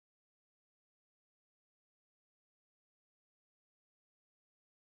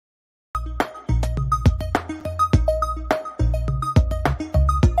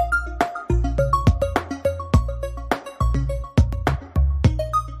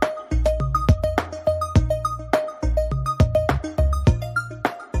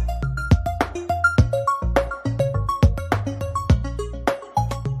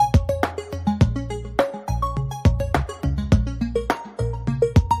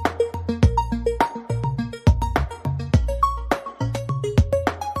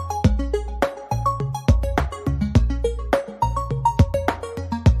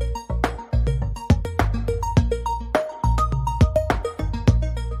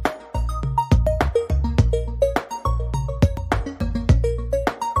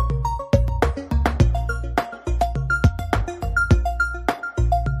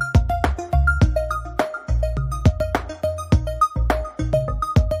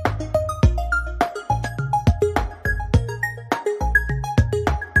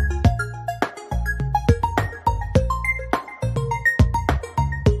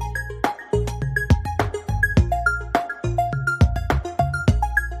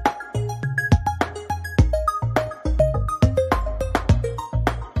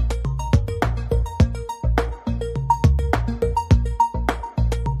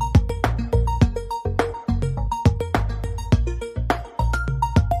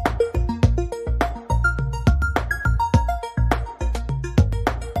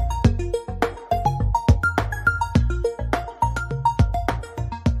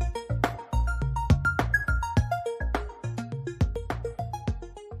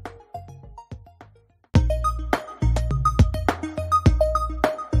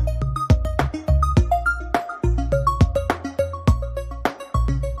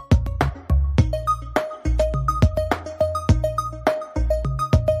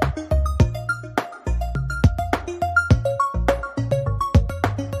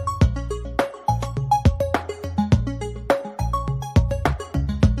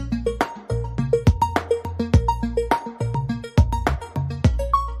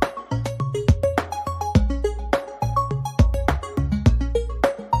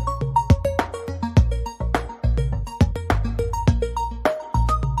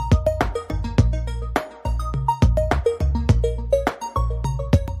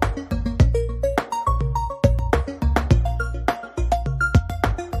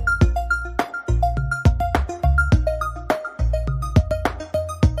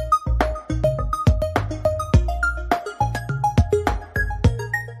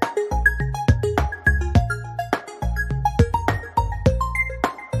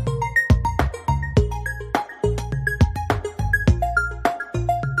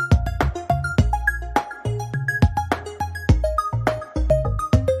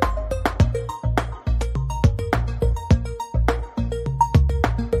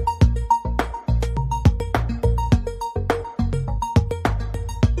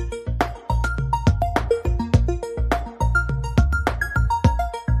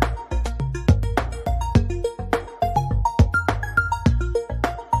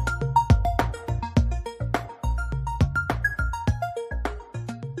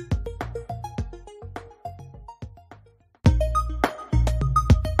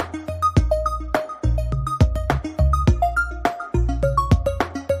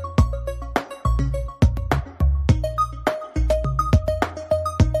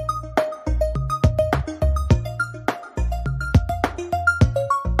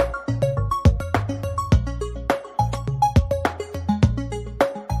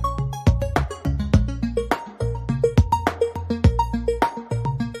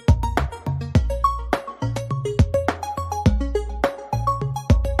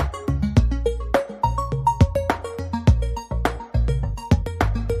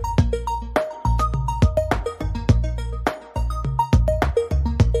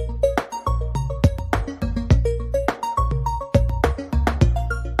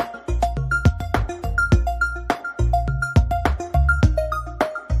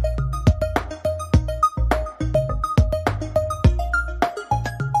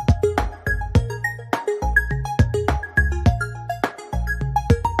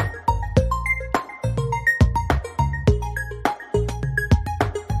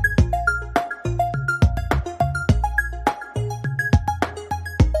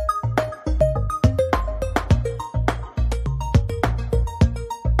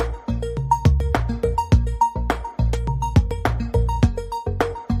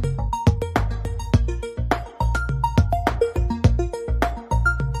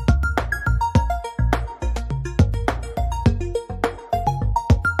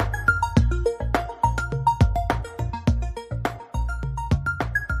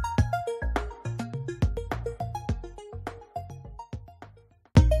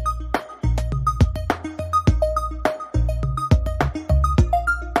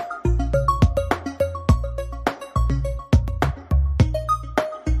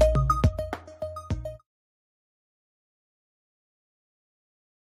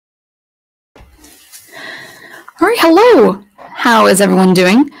Hello. How is everyone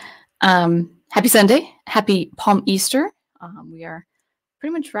doing? Happy Sunday. Happy Palm Easter. We are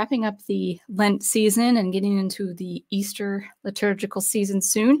pretty much wrapping up the Lent season and getting into the Easter liturgical season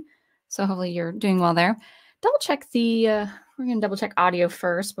soon. So hopefully you're doing well there. Double check the, we're going to double check audio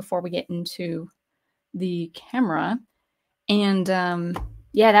first before we get into the camera. And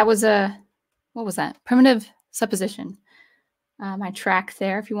yeah, that was what was that? Primitive Supposition. My track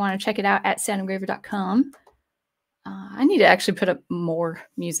there, if you want to check it out at soundengraver.com. I need to actually put up more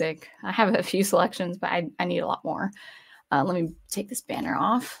music. I have a few selections, but I need a lot more. Let me take this banner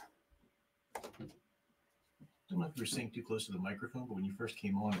off. I don't know if you're saying too close to the microphone, but when you first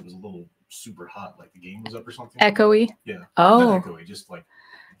came on, it was a little super hot, like the game was up or something. Echoey? Yeah. Oh. Not echoey, just like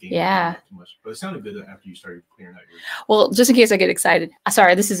the game was up too much. But it sounded good after you started clearing out your... Well, just in case I get excited.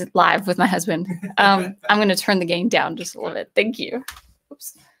 Sorry, this is live with my husband. I'm going to turn the gain down just a little bit. Thank you.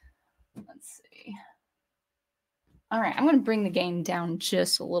 Oops. Let's see. All right, I'm going to bring the gain down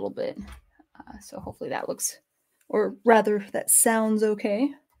just a little bit. So hopefully that looks, or rather that sounds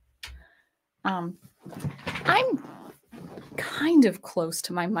okay. I'm kind of close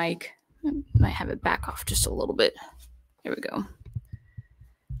to my mic. I might have it back off just a little bit. There we go.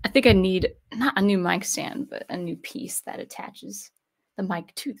 I think I need not a new mic stand, but a new piece that attaches the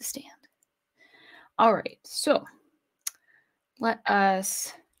mic to the stand. All right, so let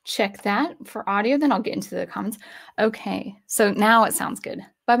us check that for audio, then I'll get into the comments. Okay, so now it sounds good.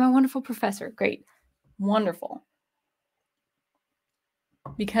 By my wonderful professor. Great. Wonderful.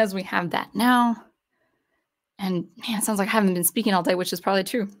 Because we have that now. And man, it sounds like I haven't been speaking all day, which is probably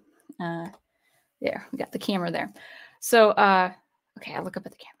true. There, we got the camera there. So, okay, I look up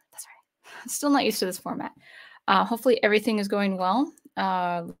at the camera. That's right. I'm still not used to this format. Hopefully everything is going well.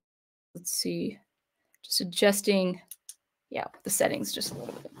 Let's see. Just adjusting, yeah, the settings just a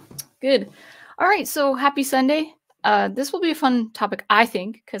little bit. Good. All right, so happy Sunday. This will be a fun topic, I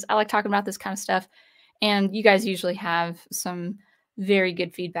think, because I like talking about this kind of stuff. And you guys usually have some very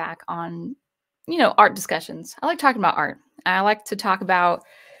good feedback on, you know, art discussions. I like talking about art. I like to talk about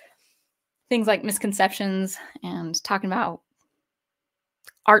things like misconceptions and talking about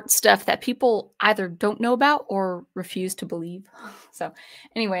art stuff that people either don't know about or refuse to believe. So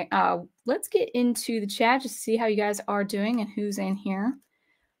anyway, let's get into the chat just to see how you guys are doing and who's in here.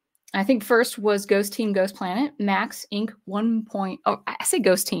 I think first was Ghost Team Ghost Planet Max Inc. 1.0. Oh, I say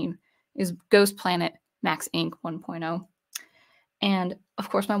Ghost Team is Ghost Planet Max Inc. 1.0. And of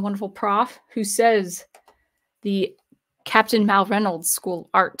course, my wonderful prof who says the Captain Mal Reynolds School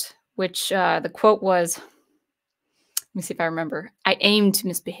Art, which the quote was, let me see if I remember. I aim to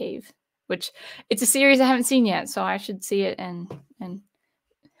misbehave, which it's a series I haven't seen yet, so I should see it and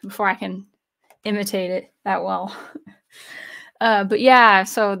before I can imitate it that well. But yeah,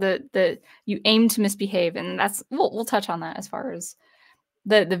 so the you aim to misbehave, and that's we'll touch on that as far as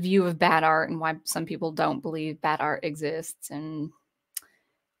the view of bad art and why some people don't believe bad art exists and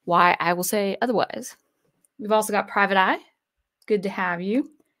why I will say otherwise. We've also got Private Eye. Good to have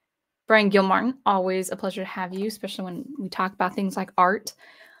you. Brian Gilmartin, always a pleasure to have you, especially when we talk about things like art.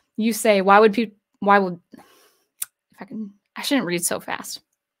 You say, I shouldn't read so fast.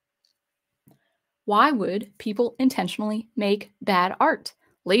 Why would people intentionally make bad art?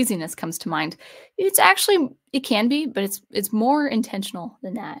 Laziness comes to mind. It's actually, it can be, but it's more intentional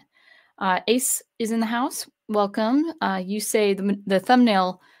than that. Ace is in the house. Welcome. You say the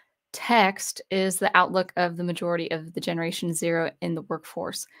thumbnail text is the outlook of the majority of the Generation Zero in the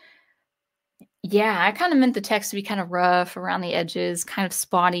workforce. Yeah, I kind of meant the text to be kind of rough around the edges, kind of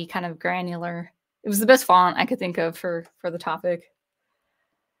spotty, kind of granular. It was the best font I could think of for the topic.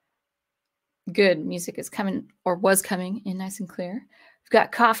 Good. Music is coming, or was coming in nice and clear. We've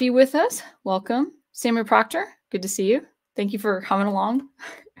got Coffee with us. Welcome. Samuel Proctor, good to see you. Thank you for coming along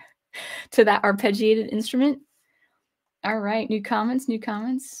to that arpeggiated instrument. All right, new comments.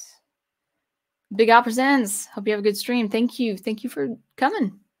 Big Al Presents. Hope you have a good stream. Thank you. Thank you for coming.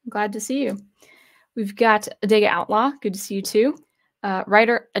 I'm glad to see you. We've got Adega Outlaw. Good to see you too.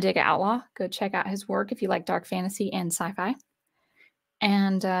 Writer Adega Outlaw. Go check out his work if you like dark fantasy and sci-fi.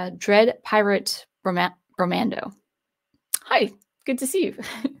 And Dread Pirate Bromando. Hi. Good to see you.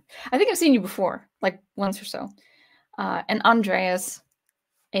 I think I've seen you before, like once or so. And Andreas,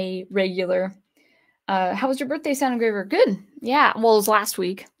 a regular. How was your birthday, Sound Engraver? Good. Yeah. Well, it was last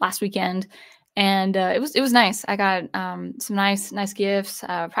weekend. And it was nice. I got some nice gifts,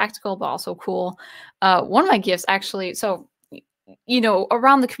 practical, but also cool. One of my gifts actually, so, you know,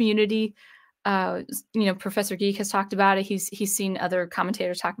 around the community, you know, Professor Geek has talked about it. He's seen other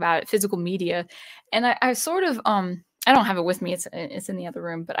commentators talk about it, physical media. And I sort of, I don't have it with me. It's in the other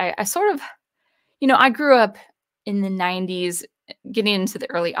room, but I sort of, you know, I grew up in the 90s, getting into the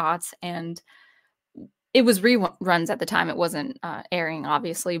early aughts, and it was reruns at the time. It wasn't airing,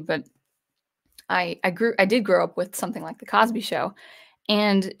 obviously, but I did grow up with something like The Cosby Show,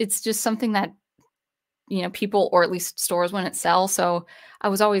 and it's just something that, you know, people, or at least stores, wouldn't sell. So I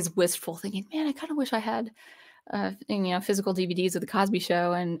was always wistful, thinking, man, I kind of wish I had, you know, physical DVDs of The Cosby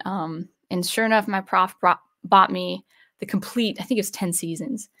Show. And sure enough, my prof bought me the complete, I think it was 10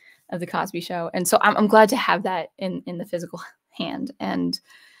 seasons of The Cosby Show. And so I'm glad to have that in the physical hand. And,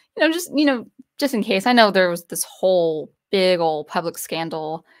 you know, just in case, I know there was this whole big old public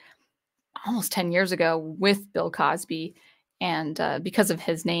scandal almost 10 years ago with Bill Cosby. And because of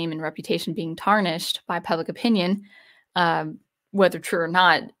his name and reputation being tarnished by public opinion, whether true or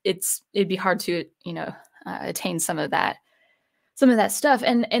not, it'd be hard to, you know, attain some of that stuff.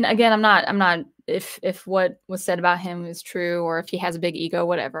 And again, I'm not if what was said about him is true, or if he has a big ego,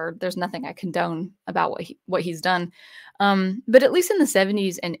 whatever. There's nothing I condone about what he's done. But at least in the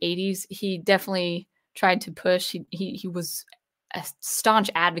 70s and 80s, he definitely tried to push. He was a staunch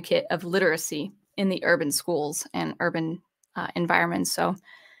advocate of literacy in the urban schools and urban environments. So,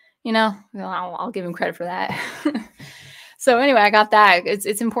 you know, I'll give him credit for that. So anyway, I got that.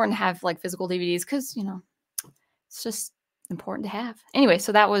 It's important to have like physical DVDs because, you know, it's just important to have. Anyway,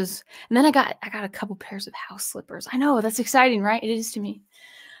 so that was, and then I got a couple pairs of house slippers. I know, that's exciting, right? It is to me.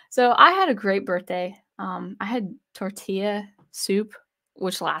 So I had a great birthday. I had tortilla soup,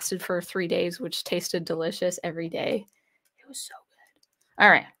 which lasted for 3 days, which tasted delicious every day. It was so good. All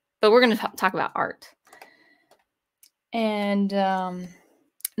right, but we're going to talk about art. And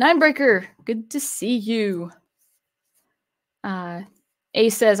Ninebreaker, good to see you. A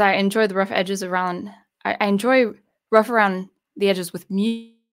says, I enjoy the rough edges around, I enjoy rough around the edges with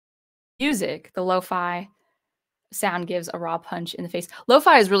music. The lo-fi sound gives a raw punch in the face.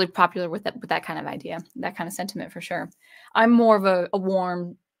 Lo-fi is really popular with that kind of idea, that kind of sentiment, for sure. I'm more of a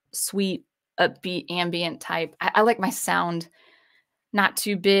warm, sweet, upbeat, ambient type. I like my sound not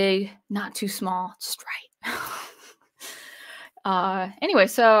too big, not too small, just right. Anyway,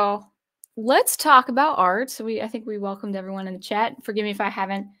 so let's talk about art. So I think we welcomed everyone in the chat. Forgive me if I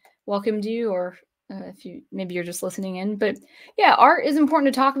haven't welcomed you, or if maybe you're just listening in. But yeah, art is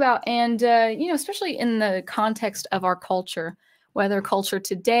important to talk about, and you know, especially in the context of our culture, whether culture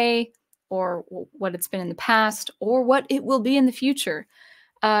today or what it's been in the past or what it will be in the future.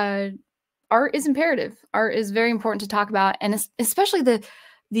 Art is imperative. Art is very important to talk about, and especially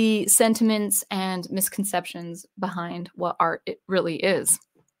the sentiments and misconceptions behind what art it really is.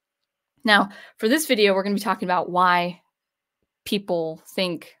 Now, for this video, we're going to be talking about why people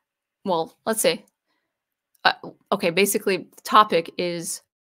think, well, let's say, okay, basically the topic is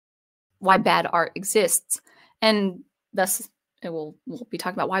why bad art exists. And thus, we'll be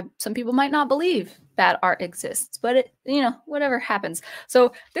talking about why some people might not believe bad art exists, but it, you know, whatever happens.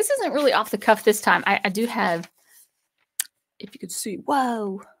 So this isn't really off the cuff this time. I do have, if you could see,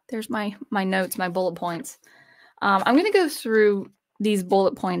 whoa, there's my notes, my bullet points. I'm going to go through these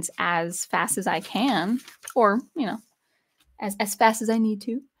bullet points as fast as I can, or, you know, as fast as I need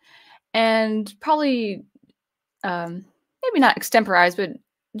to, and probably maybe not extemporize, but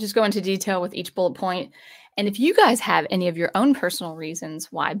just go into detail with each bullet point. And if you guys have any of your own personal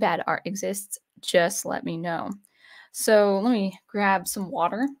reasons why bad art exists, just let me know. So let me grab some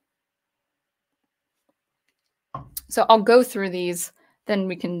water. So I'll go through these, then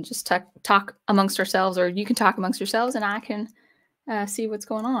we can just talk amongst ourselves, or you can talk amongst yourselves and I can see what's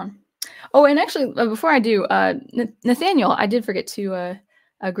going on. Oh, and actually, before I do, Nathaniel, I did forget to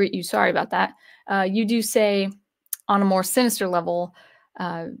greet you. Sorry about that. You do say, on a more sinister level,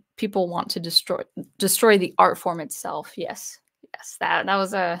 people want to destroy the art form itself. Yes, that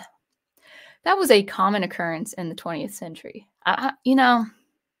was a common occurrence in the 20th century. You know,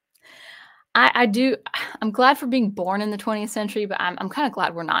 I'm glad for being born in the 20th century, but I'm kind of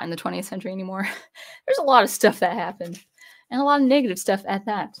glad we're not in the 20th century anymore. There's a lot of stuff that happened, and a lot of negative stuff at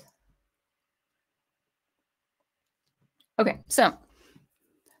that. Okay, so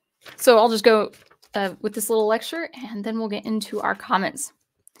I'll just go with this little lecture, and then we'll get into our comments.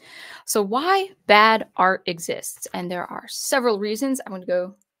 So why bad art exists, and there are several reasons. I'm going to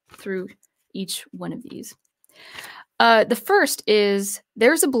go through each one of these. The first is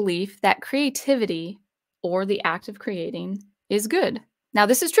there's a belief that creativity, or the act of creating, is good. Now,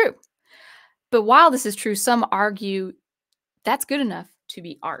 this is true. But while this is true, some argue that's good enough to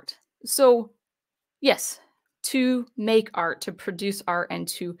be art. So, yes, to make art, to produce art, and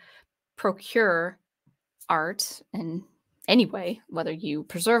to procure art in any way, whether you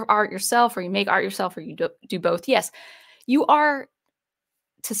preserve art yourself, or you make art yourself, or you do both, yes, you are,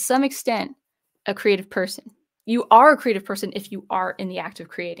 to some extent, a creative person. You are a creative person if you are in the act of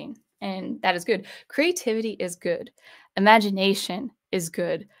creating, and that is good. Creativity is good. Imagination is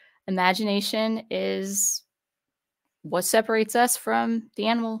good. Imagination is what separates us from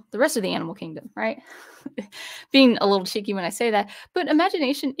the rest of the animal kingdom, right? Being a little cheeky when I say that, but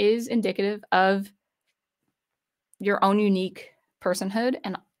imagination is indicative of your own unique personhood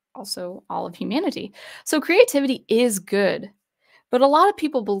and also all of humanity. So creativity is good. But a lot of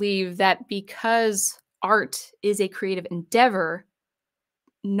people believe that because art is a creative endeavor,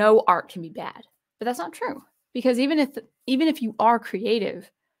 no art can be bad. But that's not true. Because even if you are creative,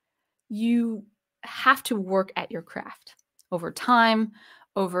 you have to work at your craft over time,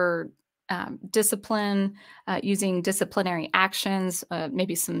 over discipline, using disciplinary actions,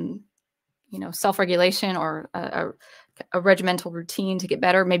 maybe some self-regulation or a regimental routine to get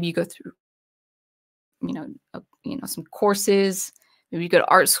better. Maybe you go through some courses. Maybe you go to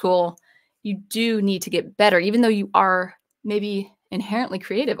art school. You do need to get better, even though you are maybe inherently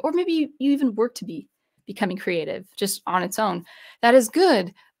creative, or maybe you even work to be becoming creative just on its own. That is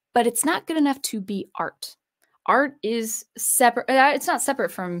good, but it's not good enough to be art. Art is separate. It's not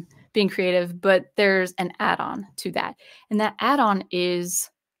separate from being creative, but there's an add-on to that. And that add-on is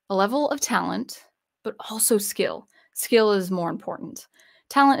a level of talent, but also skill. Skill is more important.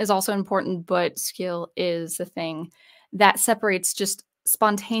 Talent is also important, but skill is the thing that separates just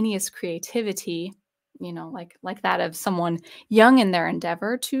spontaneous creativity, like that of someone young in their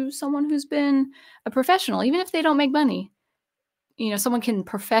endeavor, to someone who's been a professional. Even if they don't make money, someone can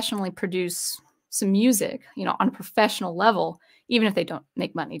professionally produce some music, on a professional level, even if they don't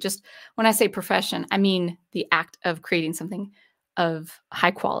make money. Just when I say profession, I mean the act of creating something of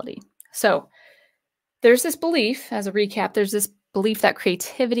high quality. So there's this belief, as a recap, there's this belief that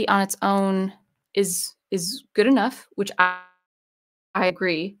creativity on its own is good enough, which I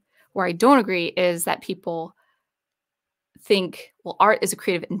agree. Where I don't agree is that people think, well, art is a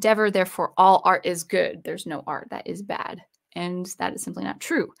creative endeavor, therefore all art is good. There's no art that is bad. And that is simply not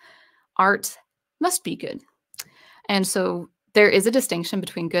true. Art must be good. And so there is a distinction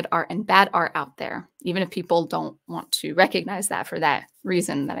between good art and bad art out there, even if people don't want to recognize that for that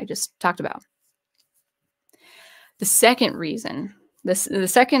reason that I just talked about. The second reason, the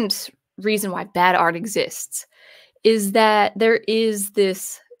second reason why bad art exists is that there is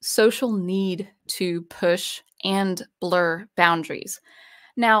this social need to push and blur boundaries.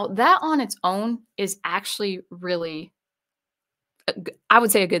 Now, that on its own is actually really, I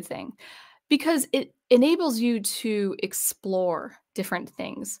would say, a good thing, because it enables you to explore different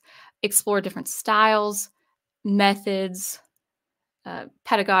things, explore different styles, methods,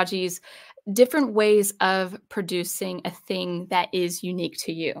 pedagogies, different ways of producing a thing that is unique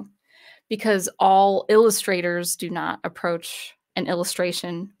to you. Because all illustrators do not approach an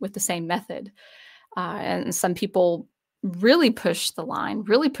illustration with the same method. And some people really push the line,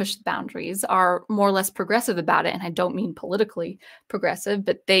 really push the boundaries, are more or less progressive about it. And I don't mean politically progressive,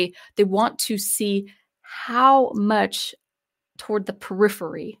 but they want to see how much toward the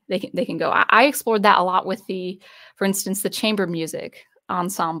periphery they can go. I explored that a lot with for instance, the chamber music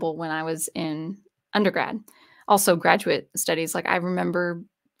ensemble when I was in undergrad. Also graduate studies. Like, I remember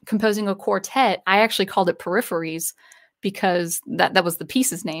composing a quartet. I actually called it Peripheries because that was the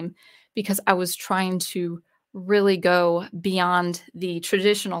piece's name, because I was trying to really go beyond the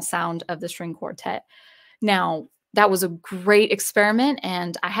traditional sound of the string quartet. Now, that was a great experiment,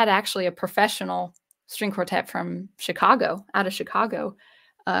 and I had actually a professional string quartet from Chicago, out of Chicago,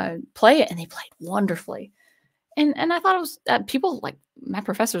 play it, and they played wonderfully. And I thought it was people, like my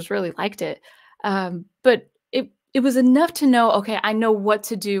professors, really liked it, but it was enough to know, okay, I know what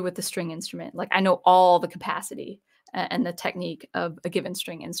to do with the string instrument. Like, I know all the capacity and the technique of a given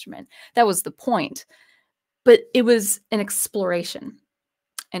string instrument. That was the point. But it was an exploration.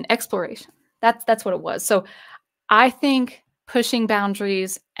 That's what it was. So I think pushing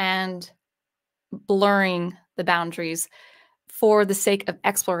boundaries and blurring the boundaries for the sake of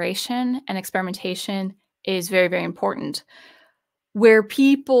exploration and experimentation is very, very important. Where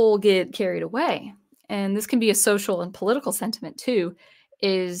people get carried away, and this can be a social and political sentiment too,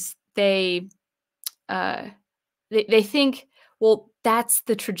 is they think, well, that's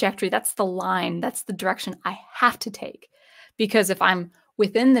the trajectory, that's the line, that's the direction I have to take. Because if I'm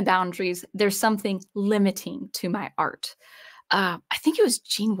within the boundaries, there's something limiting to my art. I think it was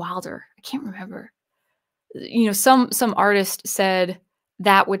Gene Wilder. I can't remember. Some artist said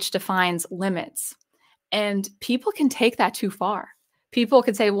that which defines limits. And people can take that too far. People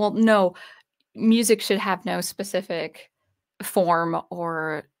can say, well, no, music should have no specific form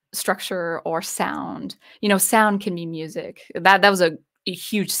or structure or sound. Sound can be music. That was a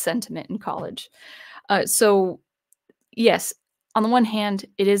huge sentiment in college. So yes, on the one hand,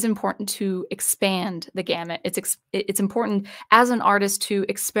 it is important to expand the gamut. It's important as an artist to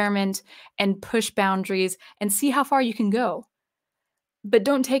experiment and push boundaries and see how far you can go. But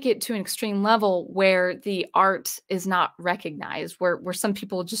don't take it to an extreme level where the art is not recognized, where some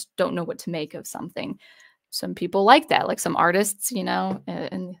people just don't know what to make of something. Some people like that, like some artists,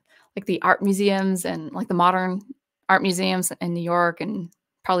 and like the art museums and like the modern art museums in New York and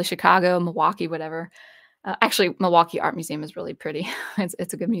probably Chicago, Milwaukee, whatever. Actually, Milwaukee Art Museum is really pretty.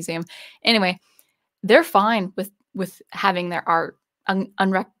 It's a good museum. Anyway, they're fine with having their art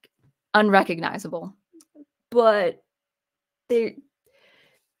unrecognizable, but they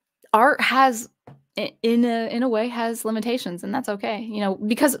art has in a way has limitations, and that's okay.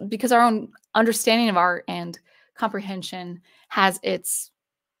 Because our own understanding of art and comprehension has its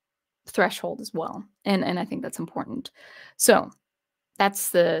threshold as well, and I think that's important. So that's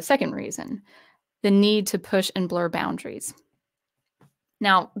the second reason. The need to push and blur boundaries.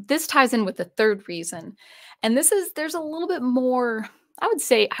 Now, this ties in with the third reason, and there's a little bit more, I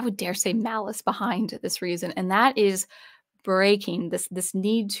would dare say malice behind this reason, and that is breaking this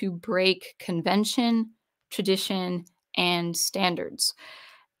need to break convention, tradition, and standards.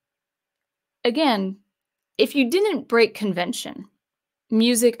 Again, if you didn't break convention,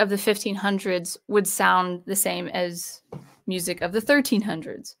 music of the 1500s would sound the same as music of the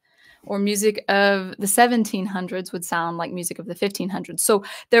 1300s. Or music of the 1700s would sound like music of the 1500s. So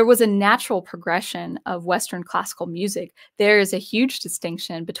there was a natural progression of Western classical music. There is a huge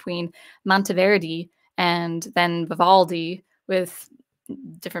distinction between Monteverdi and then Vivaldi, with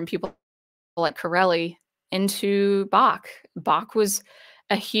different people like Corelli, into Bach. Bach was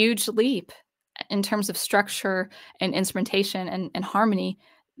a huge leap in terms of structure and instrumentation and harmony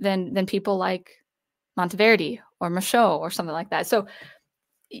than people like Monteverdi or Michaud or something like that. So,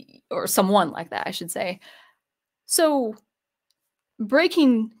 or someone like that, I should say. So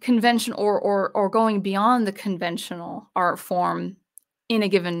breaking convention or going beyond the conventional art form in a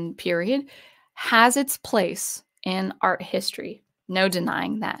given period has its place in art history. No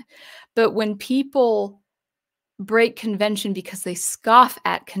denying that. But when people break convention because they scoff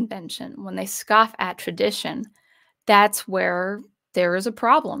at convention, when they scoff at tradition, that's where there is a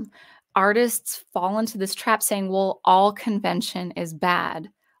problem. Artists fall into this trap saying, well, all convention is bad.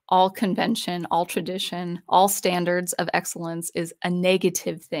 All convention, all tradition, all standards of excellence is a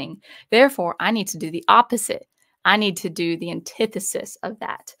negative thing. Therefore, I need to do the opposite. I need to do the antithesis of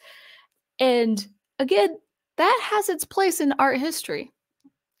that. And again, that has its place in art history.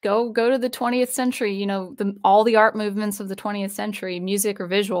 Go to the 20th century, all the art movements of the 20th century, music or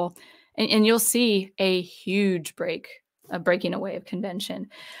visual, and you'll see a huge breaking away of convention.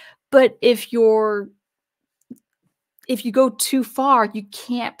 But if you go too far, you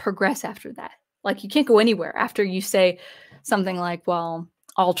can't progress after that. Like, you can't go anywhere after you say something like, well,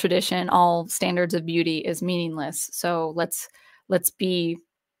 all tradition, all standards of beauty is meaningless. So let's be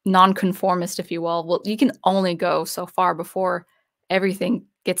nonconformist, if you will. Well, you can only go so far before everything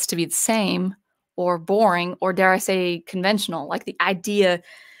gets to be the same or boring, or dare I say conventional. Like the idea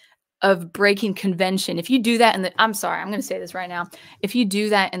of breaking convention. If you do that I'm going to say this right now. If you do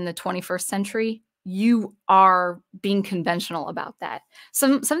that in the 21st century, you are being conventional about that.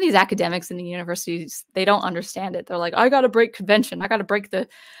 Some of these academics in the universities, they don't understand it. They're like, I got to break convention. I got to break the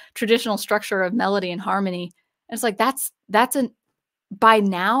traditional structure of melody and harmony. And it's like, by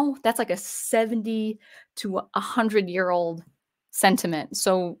now, that's like a 70 to 100-year-old sentiment.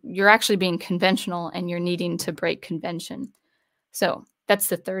 So you're actually being conventional and you're needing to break convention. So that's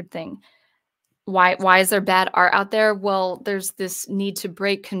the third thing. Why is there bad art out there? Well, there's this need to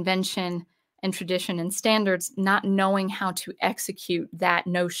break convention and tradition and standards, not knowing how to execute that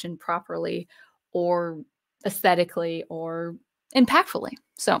notion properly or aesthetically or impactfully.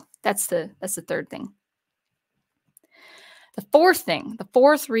 So that's the third thing. The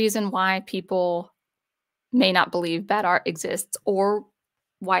fourth reason why people may not believe bad art exists, or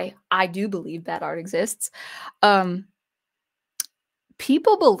why I do believe bad art exists,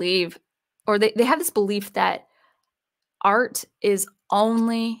 people believe, or they have this belief that art is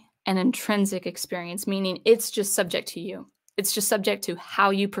only an intrinsic experience, meaning it's just subject to you. It's just subject to how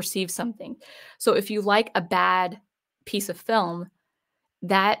you perceive something. So if you like a bad piece of film,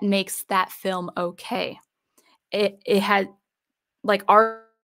 that makes that film okay. It had, like, art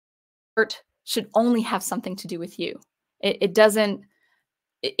should only have something to do with you. It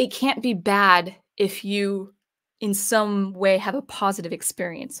can't be bad if you in some way have a positive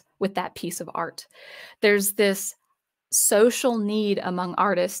experience with that piece of art. There's this social need among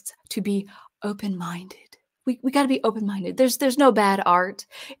artists to be open-minded, we got to be open-minded. There's no bad art.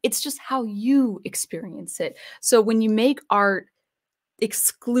 It's just how you experience it. So when you make art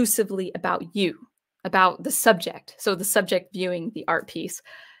exclusively about you, about the subject, so the subject viewing the art piece,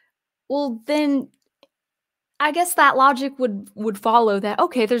 well, then I guess that logic would follow that,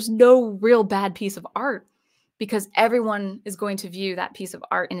 okay, there's no real bad piece of art because everyone is going to view that piece of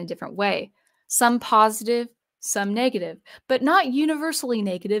art in a different way. Some positive, some negative, but not universally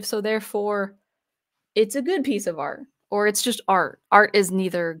negative. So therefore, it's a good piece of art or it's just art. Art is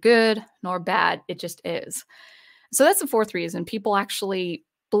neither good nor bad. It just is. So that's the fourth reason, people actually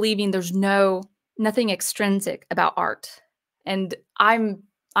believing there's nothing extrinsic about art. And I'm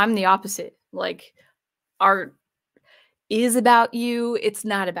the opposite. Like, art is about you, it's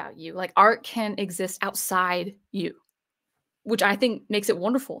not about you. Like, art can exist outside you, which I think makes it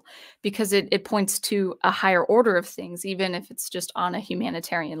wonderful because it points to a higher order of things, even if it's just on a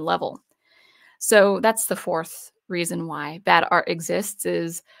humanitarian level. So that's the fourth reason why bad art exists,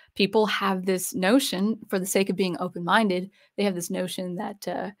 is people have this notion, for the sake of being open-minded, they have this notion that,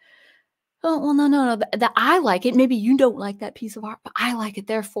 oh, well, no, that I like it. Maybe you don't like that piece of art, but I like it.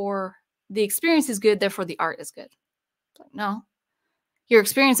 Therefore, the experience is good. Therefore, the art is good. It's like, no, your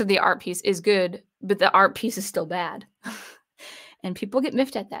experience of the art piece is good, but the art piece is still bad. And people get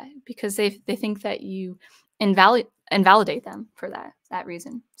miffed at that because they think that you invalidate them for that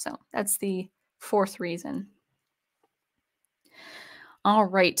reason. So that's the fourth reason. All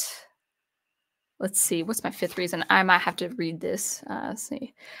right. Let's see. What's my fifth reason? I might have to read this. Let's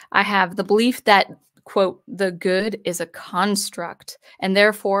see. I have the belief that, quote, the good is a construct and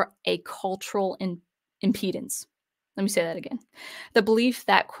therefore a cultural impedance. Let me say that again. The belief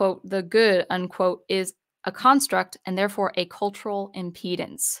that, quote, the good, unquote, is a construct and therefore a cultural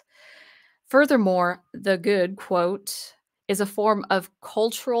impedance. Furthermore, the good, quote, is a form of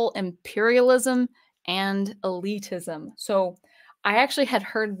cultural imperialism and elitism. So I actually had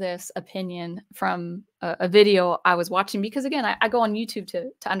heard this opinion from a video I was watching because, again, I go on YouTube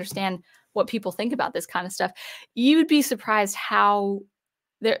to understand what people think about this kind of stuff. You'd be surprised how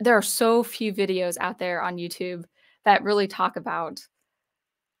there are so few videos out there on YouTube that really talk about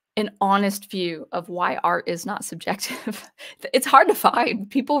an honest view of why art is not subjective. It's hard to find.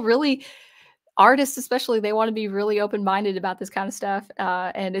 People really, artists especially, they want to be really open-minded about this kind of stuff.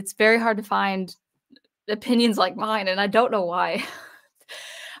 And it's very hard to find opinions like mine. And I don't know why.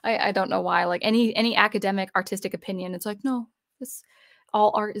 I don't know why. Like any academic artistic opinion, it's like, no,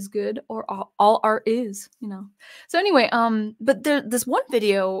 all art is good, or all art is, you know. So anyway, but this one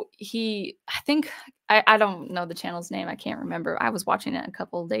video, I don't know the channel's name, I can't remember. I was watching it a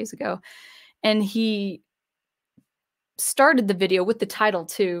couple of days ago, and he started the video with the title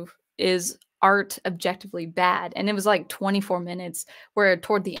too, is art objectively bad? And it was like 24 minutes, where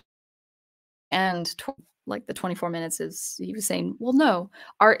toward the end, like the 24 minutes, is he was saying, well, no,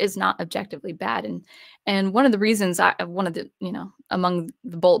 art is not objectively bad. And one of the reasons one of the, you know, among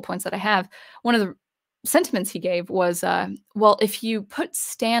the bullet points that I have, one of the sentiments he gave was, well, if you put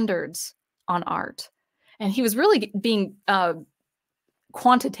standards on art, and he was really being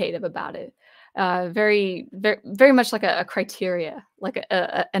quantitative about it, very, very, very much like a criteria, like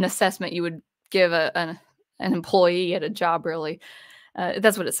an assessment you would give an employee at a job, really.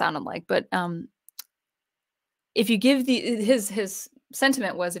 That's what it sounded like. But if you give his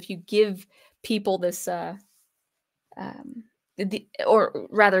sentiment was, if you give people this, or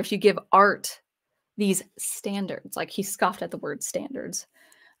rather, if you give art these standards, like he scoffed at the word standards,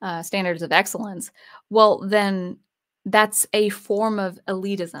 standards of excellence, well, then that's a form of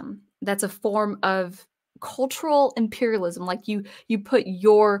elitism. That's a form of cultural imperialism. Like you put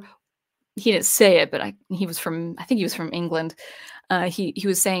your, he didn't say it, but I think he was from England. He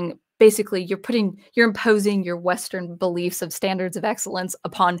was saying, basically, you're imposing your Western beliefs of standards of excellence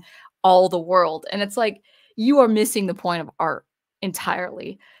upon all the world. And it's like, you are missing the point of art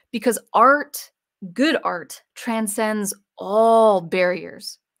entirely, because art, good art, transcends all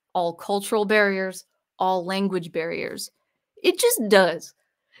barriers, all cultural barriers, all language barriers. It just does.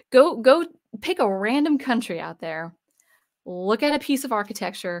 Go pick a random country out there, look at a piece of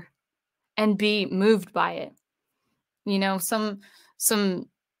architecture, and be moved by it. You know, some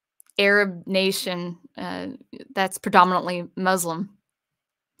Arab nation that's predominantly Muslim,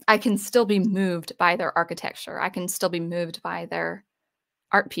 I can still be moved by their architecture. I can still be moved by their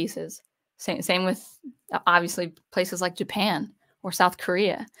art pieces. Same with, obviously, places like Japan or South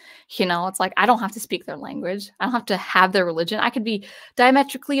Korea. You know, it's like, I don't have to speak their language. I don't have to have their religion. I could be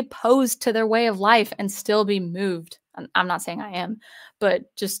diametrically opposed to their way of life and still be moved. I'm not saying I am,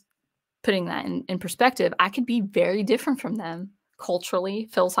 but just putting that in perspective, I could be very different from them culturally,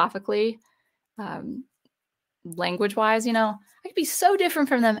 philosophically, language-wise, you know, I could be so different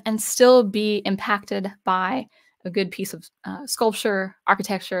from them and still be impacted by a good piece of sculpture,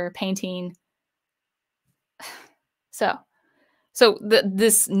 architecture, painting. So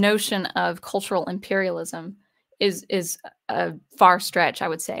this notion of cultural imperialism is a far stretch, I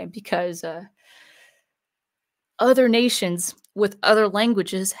would say, because other nations with other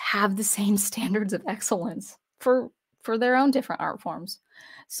languages have the same standards of excellence for their own different art forms.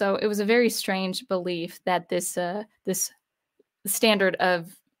 So it was a very strange belief that this standard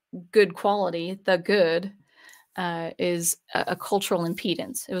of good quality, the good, is a cultural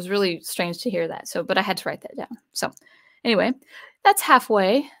impedance. It was really strange to hear that. So, but I had to write that down. So, anyway, that's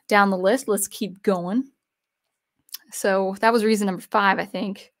halfway down the list. Let's keep going. So that was reason number 5, I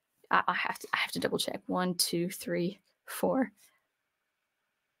think. I have to double check. 1, 2, 3, 4.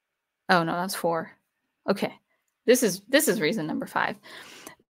 Oh no, that's 4. Okay, this is reason number 5.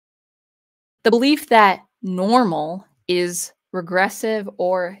 The belief that normal is regressive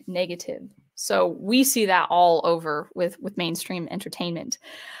or negative. So we see that all over with mainstream entertainment.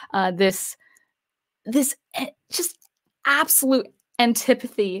 This just absolute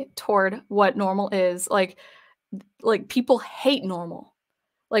antipathy toward what normal is. Like people hate normal.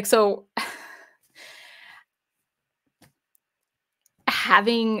 Like, so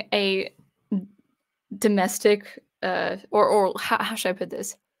having a domestic or how should I put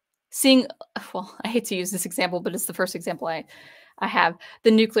this? Seeing, well, I hate to use this example, but it's the first example I have,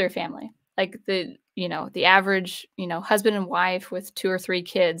 the nuclear family. Like the average, husband and wife with 2 or 3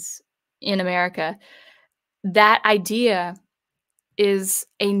 kids in America. That idea is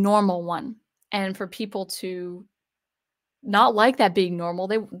a normal one. And for people to not like that being normal,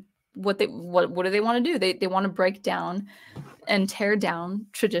 what do they want to do? They want to break down and tear down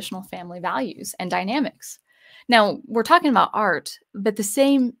traditional family values and dynamics. Now, we're talking about art, but the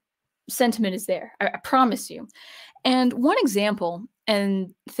same sentiment is there. I promise you. And one example,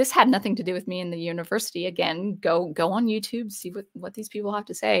 and this had nothing to do with me in the university. Again, go on YouTube, see what these people have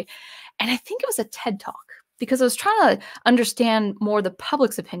to say. And I think it was a TED Talk, because I was trying to understand more the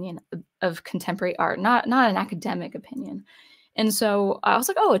public's opinion of contemporary art, not an academic opinion. And so I was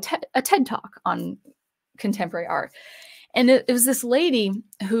like, oh, a TED Talk on contemporary art. And it was this lady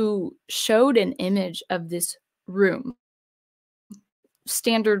who showed an image of this room,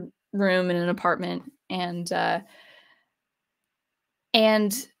 standard room in an apartment, and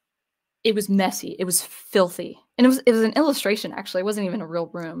it was messy. It was filthy. And it was an illustration, actually. It wasn't even a real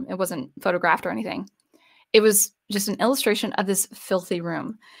room. It wasn't photographed or anything. It was just an illustration of this filthy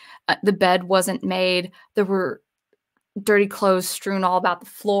room. The bed wasn't made. There were dirty clothes strewn all about the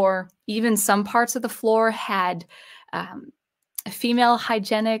floor. Even some parts of the floor had female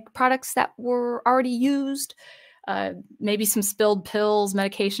hygienic products that were already used. Maybe some spilled pills,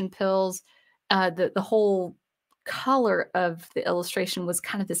 medication pills. The whole color of the illustration was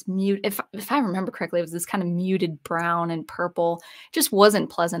kind of this mute. If I remember correctly, it was this kind of muted brown and purple. It just wasn't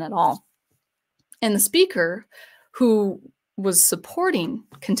pleasant at all. And the speaker, who was supporting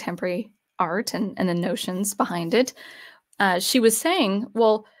contemporary art and the notions behind it, she was saying,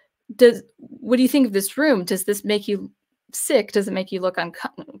 well, what do you think of this room? Does this make you sick? Does it make you look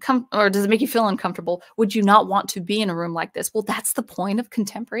or does it make you feel uncomfortable? Would you not want to be in a room like this? Well, that's the point of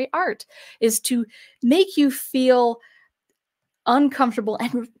contemporary art, is to make you feel uncomfortable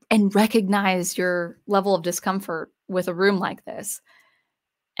and recognize your level of discomfort with a room like this.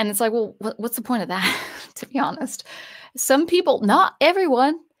 And it's like, well, what's the point of that? To be honest, some people, not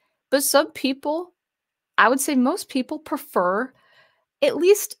everyone, but some people, I would say most people, prefer at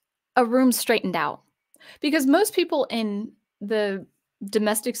least a room straightened out. Because most people in the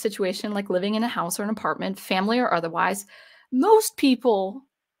domestic situation, like living in a house or an apartment, family or otherwise, most people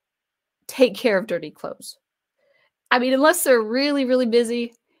take care of dirty clothes. I mean, unless they're really, really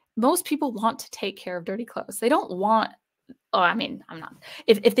busy, most people want to take care of dirty clothes. They don't want, I mean, I'm not,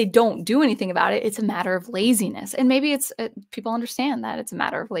 if they don't do anything about it, it's a matter of laziness. And maybe it's, people understand that it's a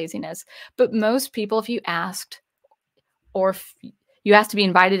matter of laziness. But most people, if you asked, or if you asked to be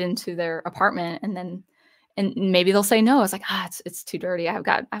invited into their apartment, and maybe they'll say no. It's like, it's too dirty. I've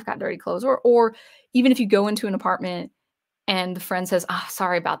got dirty clothes. Or even if you go into an apartment and the friend says,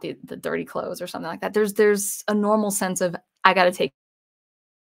 sorry about the dirty clothes or something like that, there's a normal sense of, I got to take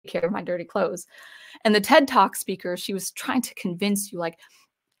care of my dirty clothes. And the TED Talk speaker, she was trying to convince you, like,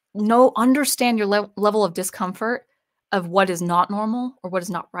 no, understand your level of discomfort of what is not normal or what is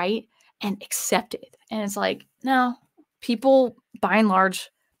not right, and accept it. And it's like, no, people by and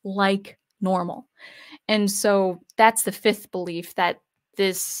large like normal. And so that's the 5th belief, that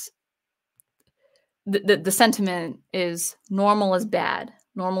the sentiment is normal is bad,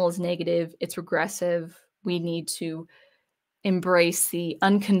 normal is negative, it's regressive, we need to embrace the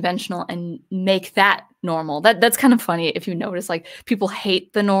unconventional and make that normal. That's kind of funny if you notice, like people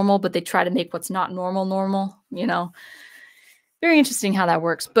hate the normal, but they try to make what's not normal, you know. Very interesting how that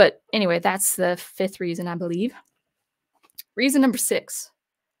works. But anyway, that's the fifth reason, I believe. Reason number 6,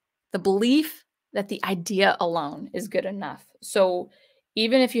 the belief that the idea alone is good enough. So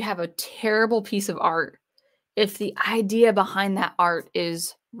even if you have a terrible piece of art, if the idea behind that art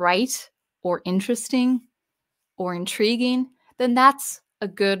is right or interesting or intriguing, then that's a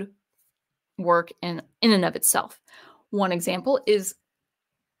good work in and of itself. One example is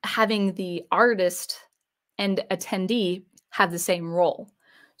having the artist and attendee have the same role.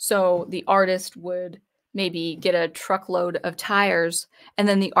 So the artist would maybe get a truckload of tires, and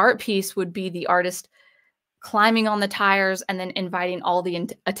then the art piece would be the artist climbing on the tires and then inviting all the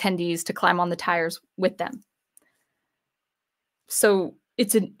attendees to climb on the tires with them. So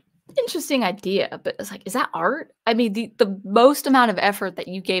it's an interesting idea, but it's like, is that art? I mean, the most amount of effort that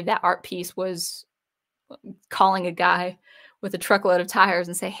you gave that art piece was calling a guy with a truckload of tires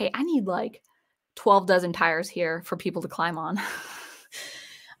and say, hey, I need like 12 dozen tires here for people to climb on.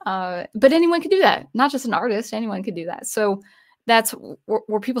 But anyone could do that. Not just an artist, anyone could do that. So that's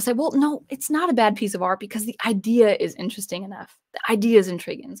where people say, well, no, it's not a bad piece of art because the idea is interesting enough. The idea is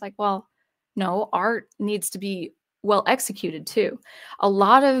intriguing. It's like, well, no, art needs to be well executed too. A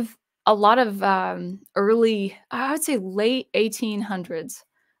lot of early, I would say late 1800s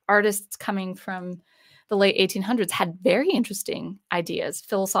artists coming from the late 1800s had very interesting ideas,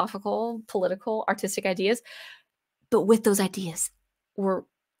 philosophical, political, artistic ideas. But with those ideas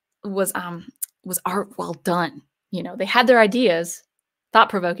was art well done. You know, they had their ideas,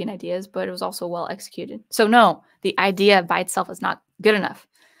 thought-provoking ideas, but it was also well executed. So no, the idea by itself is not good enough.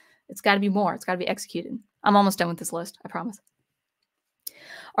 It's got to be more. It's got to be executed. I'm almost done with this list, I promise.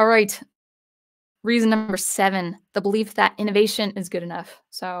 All right. Reason number 7, the belief that innovation is good enough.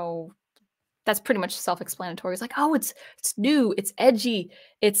 So that's pretty much self-explanatory. It's like, oh, it's new, it's edgy.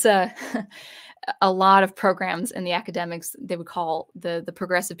 It's a lot of programs in the academics, they would call the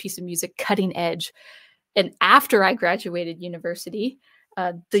progressive piece of music cutting edge. And after I graduated university,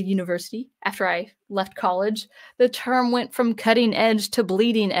 after I left college, the term went from cutting edge to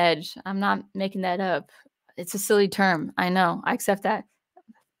bleeding edge. I'm not making that up. It's a silly term. I know. I accept that.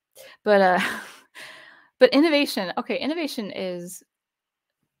 But but innovation, okay, innovation is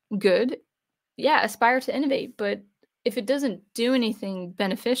good. Yeah, aspire to innovate, but if it doesn't do anything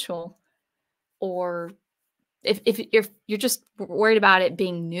beneficial, or if you're just worried about it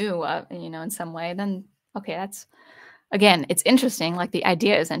being new, you know, in some way, then okay, that's, again, it's interesting. Like the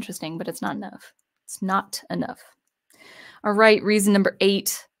idea is interesting, but it's not enough. It's not enough. All right, reason number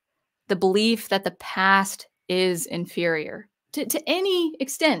 8, the belief that the past is inferior to any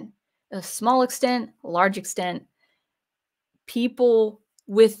extent, a small extent, a large extent. People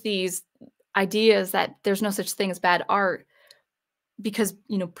with these ideas that there's no such thing as bad art because,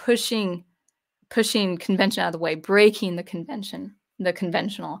 you know, pushing convention out of the way, breaking the convention, the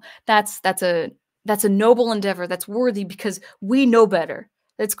conventional. That's a noble endeavor. That's worthy because we know better.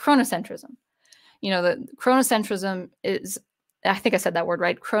 That's chronocentrism. You know, the chronocentrism is, I think I said that word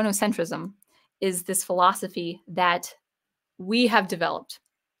right. Chronocentrism is this philosophy that we have developed.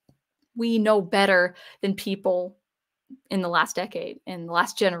 We know better than people in the last decade, in the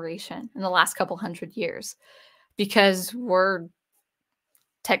last generation, in the last couple hundred years, because we're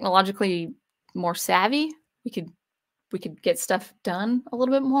technologically more savvy. We could get stuff done a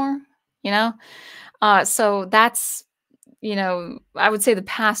little bit more, you know? So that's, you know, I would say the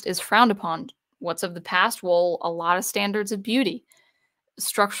past is frowned upon. What's of the past? Well, a lot of standards of beauty,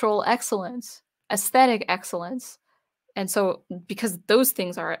 structural excellence, aesthetic excellence. And so because those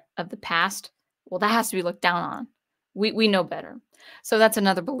things are of the past, well, that has to be looked down on. We know better. So that's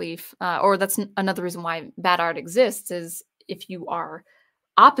another belief, or that's another reason why bad art exists, is if you are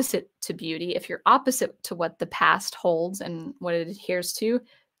opposite to beauty, if you're opposite to what the past holds and what it adheres to,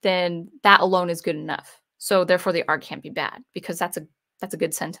 then that alone is good enough. So therefore the art can't be bad, because that's a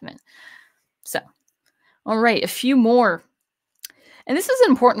good sentiment. So, all right, a few more. And this is an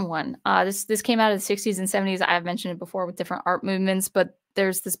important one. This came out of the 60s and 70s. I've mentioned it before with different art movements, but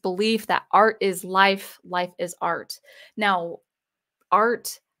there's this belief that art is life, life is art. Now,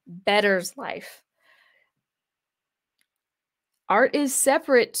 art betters life. Art is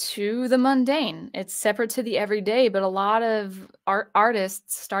separate to the mundane. It's separate to the everyday, but a lot of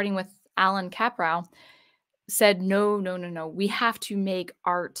artists, starting with Alan Caprow, said, no, no, no, no. We have to make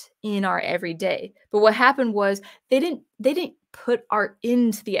art in our everyday. But what happened was they didn't put art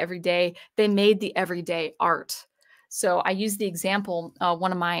into the everyday. They made the everyday art. So I use the example,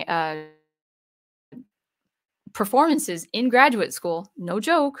 one of my performances in graduate school, no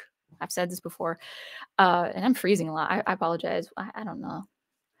joke, I've said this before, and I'm freezing a lot. I apologize. I don't know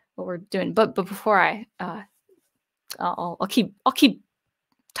what we're doing, but before I'll keep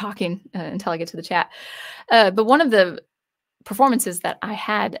talking until I get to the chat. But one of the performances that I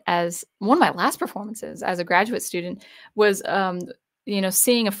had as one of my last performances as a graduate student was,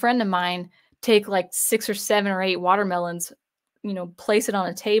 seeing a friend of mine take like 6 or 7 or 8 watermelons, place it on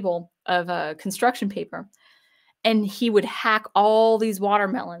a table of construction paper, and he would hack all these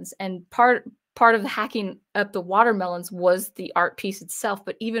watermelons. And part of the hacking up the watermelons was the art piece itself,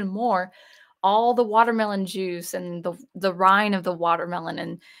 but even more, all the watermelon juice and the rind of the watermelon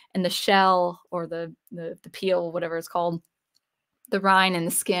and the shell or the peel, whatever it's called, the rind and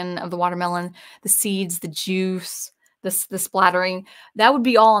the skin of the watermelon, the seeds, the juice, the splattering, that would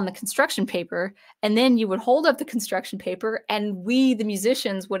be all on the construction paper. And then you would hold up the construction paper, and we, the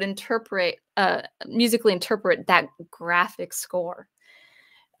musicians, would musically interpret that graphic score.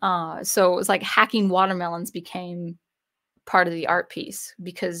 So it was like hacking watermelons became part of the art piece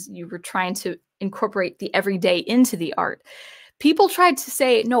because you were trying to incorporate the everyday into the art. People tried to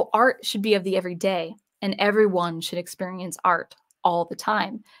say, no, art should be of the everyday and everyone should experience art all the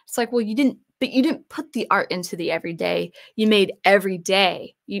time. It's like, well, you didn't put the art into the everyday. You made every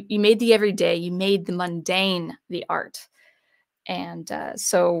day. You made the everyday. You made the mundane the art. And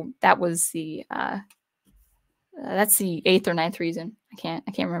so that was that's the 8th or 9th reason. I can't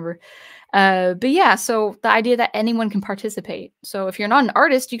remember. But yeah, so the idea that anyone can participate. So if you're not an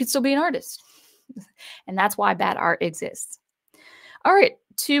artist, you can still be an artist. And that's why bad art exists. All right,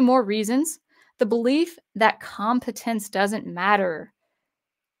 2 more reasons. The belief that competence doesn't matter,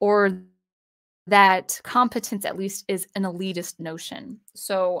 or that competence at least is an elitist notion.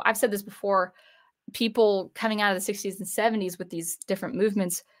 So I've said this before, people coming out of the 60s and 70s with these different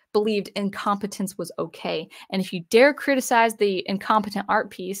movements believed incompetence was okay. And if you dare criticize the incompetent art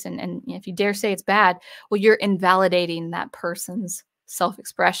piece and if you dare say it's bad, well, you're invalidating that person's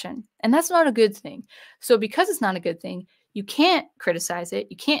self-expression. And that's not a good thing. So because it's not a good thing, you can't criticize it,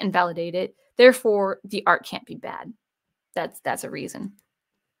 you can't invalidate it, therefore the art can't be bad. That's a reason.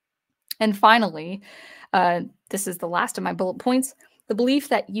 And finally, this is the last of my bullet points, the belief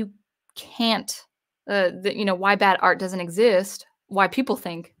that you can't, why bad art doesn't exist, why people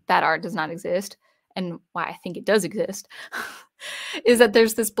think bad art does not exist, and why I think it does exist, is that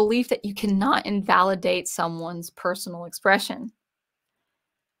there's this belief that you cannot invalidate someone's personal expression.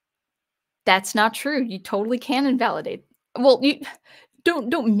 That's not true. You totally can invalidate. Well, you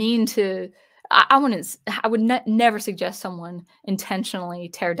don't mean to. I would never suggest someone intentionally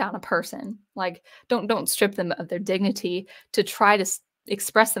tear down a person. Like, don't strip them of their dignity to try to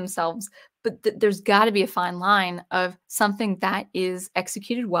express themselves. But there's got to be a fine line of something that is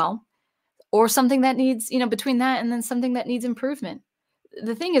executed well, or something that needs, between that and then something that needs improvement.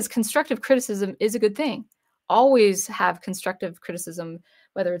 The thing is, constructive criticism is a good thing. Always have constructive criticism,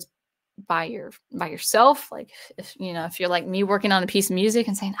 whether it's by yourself, like if you're like me working on a piece of music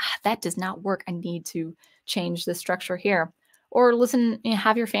and saying, that does not work, I need to change the structure here, or listen,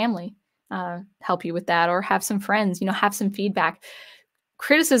 have your family help you with that, or have some friends, have some feedback.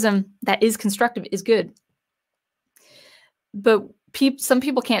 Criticism that is constructive is good, but some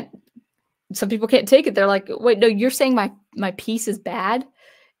people can't take it. They're like, wait, no, you're saying my piece is bad,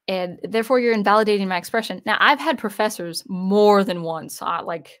 and therefore you're invalidating my expression. Now, I've had professors more than once,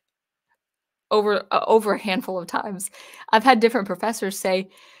 like over a handful of times, I've had different professors say,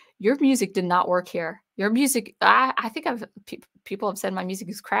 your music did not work here. Your music, I think people have said my music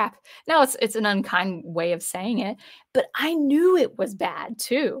is crap. Now, it's an unkind way of saying it, but I knew it was bad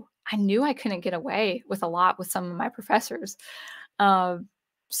too. I knew I couldn't get away with a lot with some of my professors.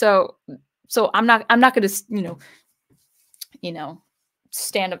 So I'm not going to,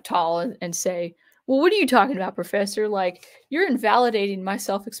 stand up tall and say, well, what are you talking about, professor? Like, you're invalidating my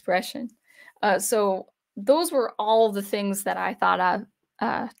self-expression. So those were all the things that I thought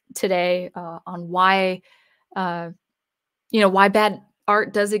of today on why, why bad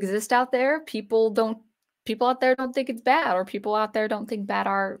art does exist out there. People out there don't think it's bad, or people out there don't think bad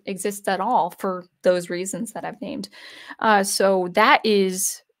art exists at all for those reasons that I've named. So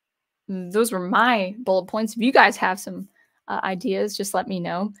those were my bullet points. If you guys have some ideas, just let me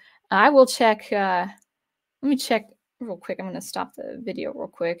know. I will check. Let me check real quick. I'm going to stop the video real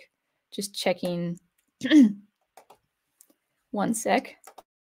quick. Just checking. One sec.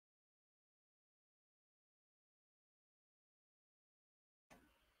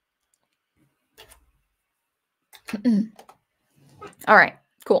 All right,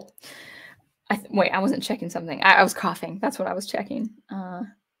 cool. Wait, I wasn't checking something. I was coughing. That's what I was checking. All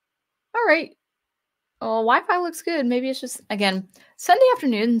right. Oh, Wi-Fi looks good. Maybe it's just, again, Sunday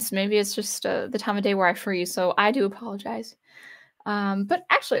afternoons. Maybe it's just the time of day where I freeze. So I do apologize. But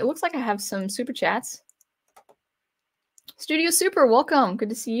actually, it looks like I have some super chats. Studio Super, welcome. Good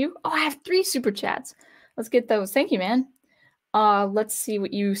to see you. Oh, I have 3 super chats. Let's get those. Thank you, man. Let's see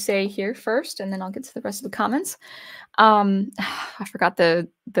what you say here first, and then I'll get to the rest of the comments. I forgot the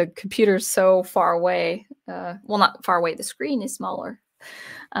computer's so far away. Well, not far away. The screen is smaller.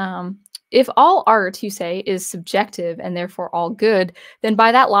 If all art, you say, is subjective and therefore all good, then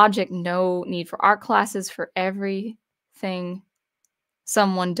by that logic, no need for art classes, for everything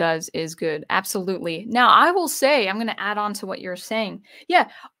someone does is good. Absolutely. Now, I will say, I'm going to add on to what you're saying. Yeah,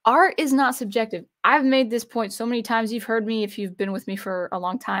 art is not subjective. I've made this point so many times. You've heard me if you've been with me for a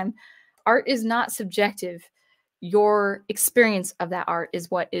long time. Art is not subjective. Your experience of that art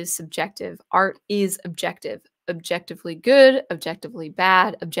is what is subjective. Art is objective. Objectively good, objectively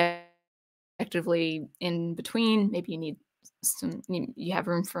bad, objectively in between. Maybe you need some, you have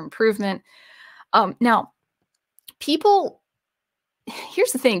room for improvement. Now, people,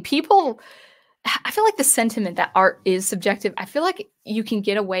 here's the thing. People, I feel like the sentiment that art is subjective, I feel like you can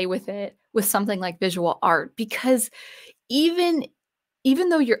get away with it with something like visual art, because even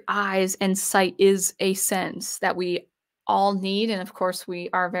though your eyes and sight is a sense that we all need, and of course we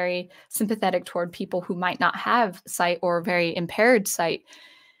are very sympathetic toward people who might not have sight or very impaired sight,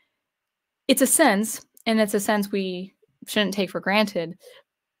 it's a sense, and it's a sense we shouldn't take for granted.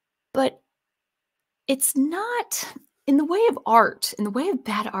 But it's not, in the way of art, in the way of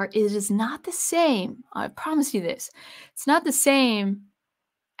bad art, it is not the same. I promise you this. It's not the same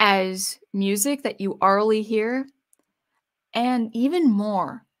as music that you orally hear. And even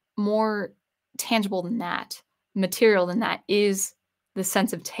more tangible than that, material than that, is the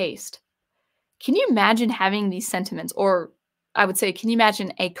sense of taste. Can you imagine having these sentiments? Or I would say, can you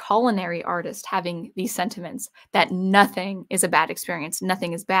imagine a culinary artist having these sentiments that nothing is a bad experience,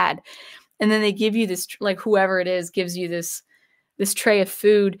 nothing is bad? And then they give you this, like whoever it is gives you this tray of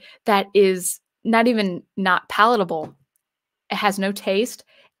food that is not even not palatable. It has no taste,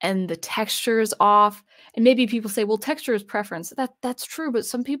 and the texture is off. And maybe people say, well, texture is preference. That's true, but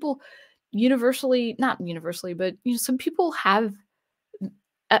some people universally, not universally, but some people have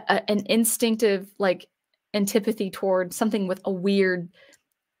an instinctive like antipathy toward something with a weird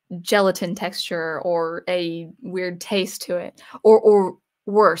gelatin texture or a weird taste to it, or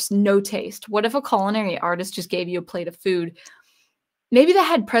worse, no taste. What if a culinary artist just gave you a plate of food, maybe that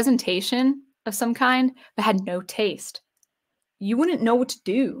had presentation of some kind, but had no taste? You wouldn't know what to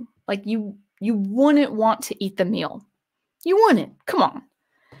do. Like you wouldn't want to eat the meal. You wouldn't. Come on.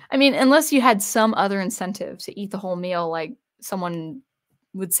 I mean, unless you had some other incentive to eat the whole meal, like someone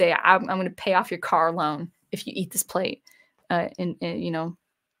would say, I'm going to pay off your car loan if you eat this plate, to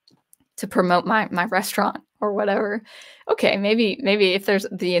promote my restaurant or whatever. Okay, maybe if there's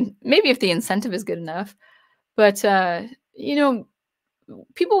if the incentive is good enough, but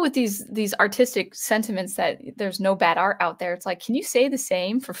people with these artistic sentiments that there's no bad art out there, it's like, can you say the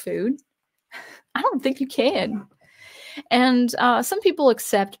same for food? I don't think you can. And some people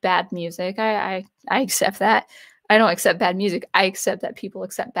accept bad music. I accept that. I don't accept bad music. I accept that people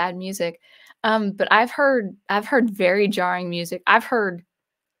accept bad music. But I've heard very jarring music. I've heard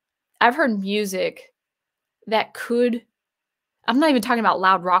music that could, I'm not even talking about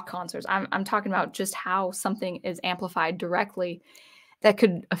loud rock concerts. I'm talking about just how something is amplified directly that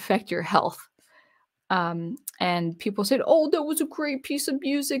could affect your health. And people said, oh, that was a great piece of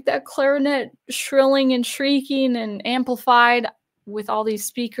music, that clarinet shrilling and shrieking and amplified with all these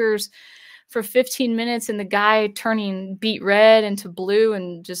speakers for 15 minutes, and the guy turning beet red into blue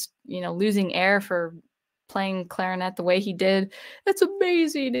and just, losing air for playing clarinet the way he did. That's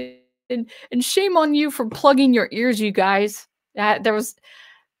amazing. And shame on you for plugging your ears, you guys. I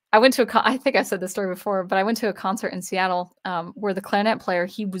went to I think I said this story before, but I went to a concert in Seattle where the clarinet player,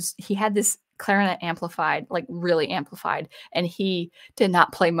 he had this clarinet amplified, like really amplified, and he did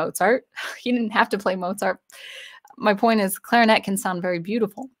not play Mozart. He didn't have to play Mozart. My point is, clarinet can sound very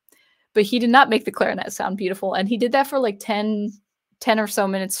beautiful, but he did not make the clarinet sound beautiful. And he did that for like 10 or so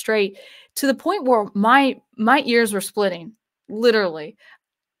minutes straight, to the point where my ears were splitting. Literally.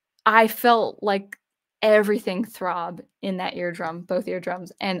 I felt like everything throb in that eardrum, both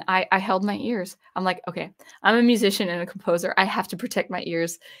eardrums. And I held my ears. I'm like, okay, I'm a musician and a composer. I have to protect my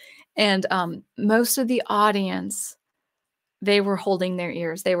ears. And most of the audience, they were holding their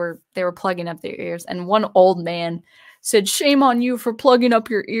ears. They were plugging up their ears. And one old man said, shame on you for plugging up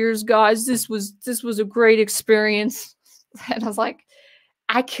your ears, guys. This was a great experience. And I was like,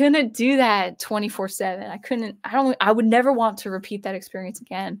 I couldn't do that 24/7. I would never want to repeat that experience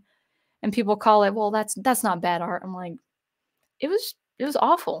again. And people call it, well, that's not bad art. I'm like, it was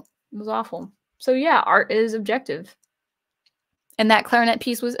awful. It was awful. So yeah, art is objective. And that clarinet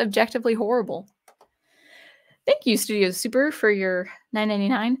piece was objectively horrible. Thank you, Studio Super, for your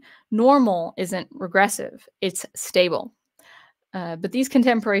 $9.99. Normal isn't regressive, it's stable. But these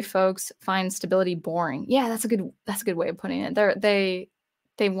contemporary folks find stability boring. Yeah, that's a good way of putting it.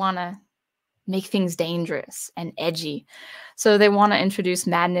 They want to make things dangerous and edgy. So they want to introduce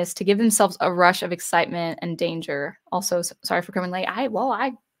madness to give themselves a rush of excitement and danger. Also, sorry for coming late.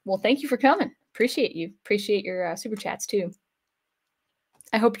 Well, thank you for coming. Appreciate you. Appreciate your super chats too.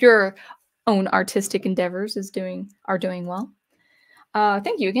 I hope your own artistic endeavors are doing well.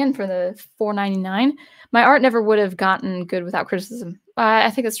 Thank you again for the $4.99. My art never would have gotten good without criticism.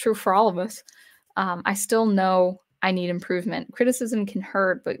 I think that's true for all of us. I still know I need improvement. Criticism can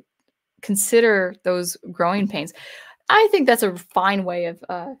hurt, but consider those growing pains. I think that's a fine way of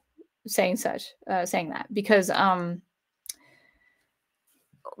saying that, because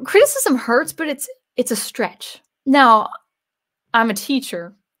criticism hurts, but it's a stretch. Now, I'm a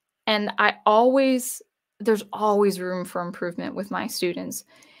teacher, and there's always room for improvement with my students.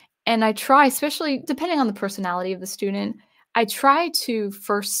 And I try, especially depending on the personality of the student, I try to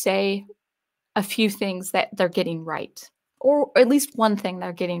first say a few things that they're getting right, or at least one thing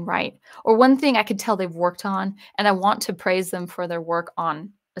they're getting right, or one thing I could tell they've worked on, and I want to praise them for their work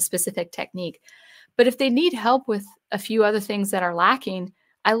on a specific technique. But if they need help with a few other things that are lacking,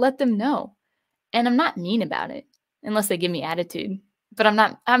 I let them know. And I'm not mean about it, unless they give me attitude. But I'm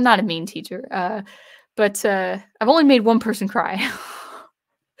not a mean teacher. But I've only made one person cry.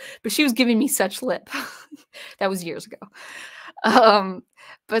 But she was giving me such lip. That was years ago.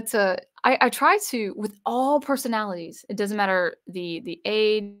 But I try to, with all personalities, it doesn't matter the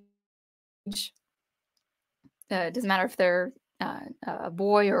age, it doesn't matter if they're a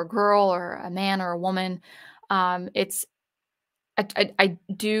boy or a girl or a man or a woman. I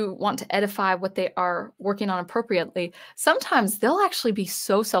do want to edify what they are working on appropriately. Sometimes they'll actually be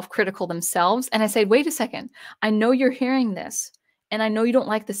so self-critical themselves. And I say, wait a second, I know you're hearing this, and I know you don't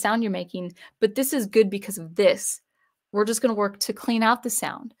like the sound you're making, but this is good because of this. We're just going to work to clean out the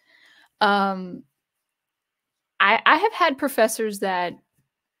sound. I have had professors that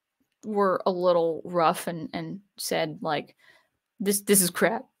were a little rough and said, like, this is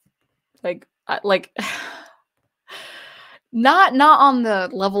crap. Like not on the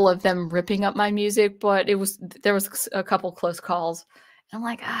level of them ripping up my music, but there was a couple close calls. And I'm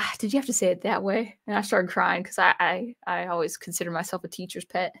like, did you have to say it that way? And I started crying, because I always consider myself a teacher's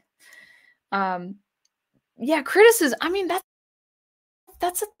pet. Yeah, criticism. I mean,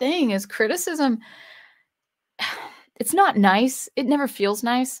 that's the thing, is criticism. It's not nice. It never feels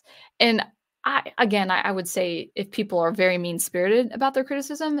nice. And I would say, if people are very mean-spirited about their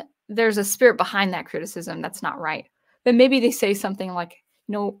criticism, there's a spirit behind that criticism that's not right. But maybe they say something like,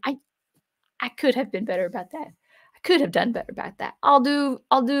 I could have been better about that. I could have done better about that. I'll do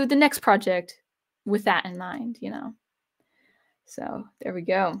the next project with that in mind, So there we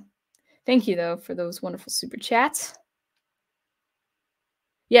go. Thank you, though, for those wonderful super chats.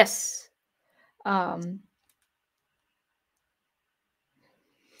 Yes. Professor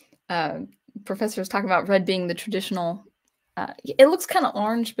was talking about red being the traditional. It looks kind of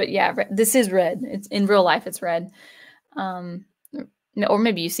orange, but yeah, this is red. It's in real life, it's red. Or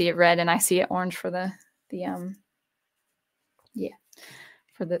maybe you see it red and I see it orange for the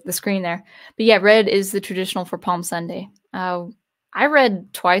screen there. But yeah, red is the traditional for Palm Sunday. I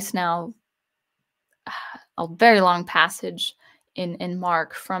read twice now a very long passage in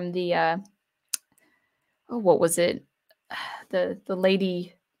Mark from the what was it? The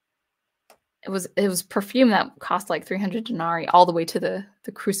lady. It was perfume that cost like 300 denarii, all the way to the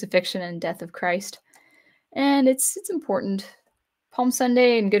crucifixion and death of Christ. And it's important. Palm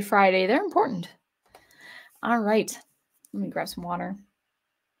Sunday and Good Friday, they're important. All right. Let me grab some water.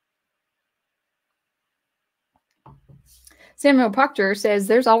 Samuel Proctor says,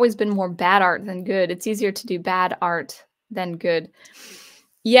 there's always been more bad art than good. It's easier to do bad art than good.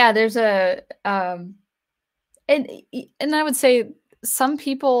 Yeah, there's and I would say some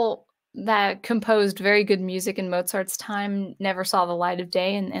people that composed very good music in Mozart's time never saw the light of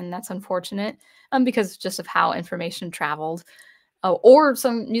day, and that's unfortunate, because just of how information traveled. Or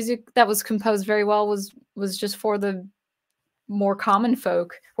some music that was composed very well was just for the more common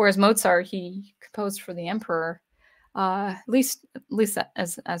folk, whereas Mozart, he composed for the emperor, at least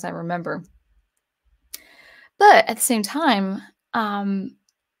as I remember. But at the same time,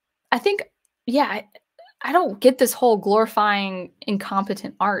 I think, yeah, I don't get this whole glorifying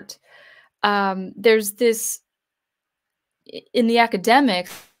incompetent art. There's this in the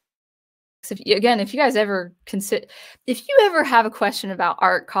academics. if you guys ever consider, if you ever have a question about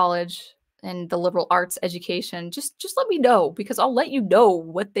art college and the liberal arts education, just let me know, because I'll let you know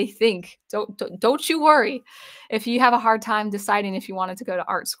what they think. Don't you worry. If you have a hard time deciding if you wanted to go to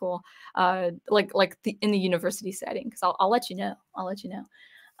art school, in the university setting, because I'll let you know. I'll let you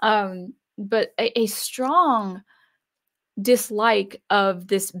know. But a strong dislike of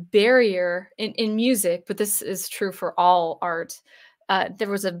this barrier in music, but this is true for all art. There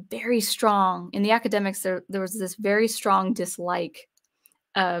was a very strong, in the academics, there was this very strong dislike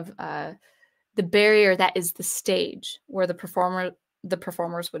of the barrier that is the stage, where the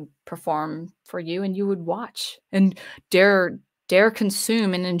performers would perform for you and you would watch and dare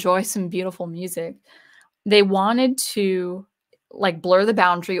consume and enjoy some beautiful music. They wanted to like blur the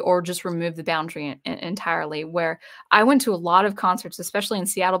boundary or just remove the boundary entirely. Where I went to a lot of concerts, especially in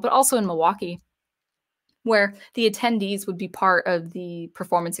Seattle, but also in Milwaukee, where the attendees would be part of the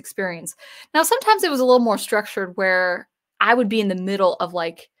performance experience. Now, sometimes it was a little more structured, where I would be in the middle of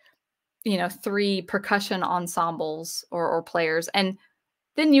like, 3 percussion ensembles or players, and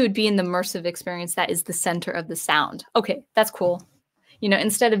then you would be in the immersive experience that is the center of the sound. Okay, that's cool.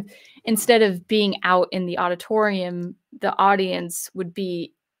 Instead of being out in the auditorium, the audience would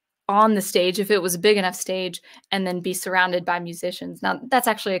be on the stage, if it was a big enough stage, and then be surrounded by musicians. Now, that's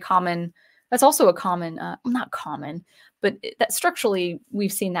also a common, not common, but that structurally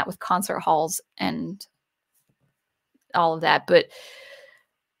we've seen that with concert halls and all of that. But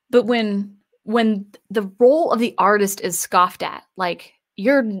when the role of the artist is scoffed at, like,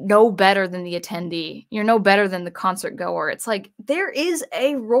 you're no better than the attendee, you're no better than the concert goer. It's like, there is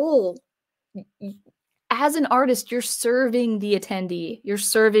a role. As an artist, you're serving the attendee, you're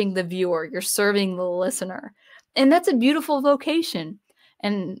serving the viewer, you're serving the listener. And that's a beautiful vocation.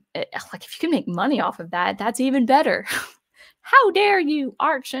 And like, if you can make money off of that, that's even better. How dare you?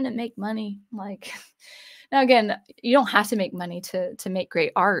 Art shouldn't make money. Like, now again, you don't have to make money to make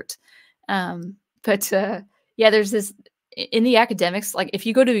great art. But there's this in the academics, like if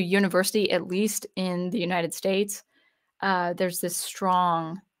you go to a university, at least in the United States, there's this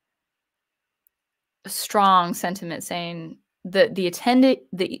strong sentiment saying that the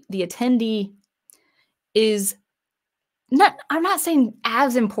attendee is not, I'm not saying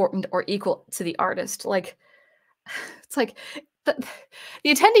as important or equal to the artist. Like, it's like the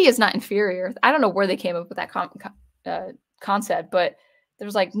attendee is not inferior. I don't know where they came up with that concept, but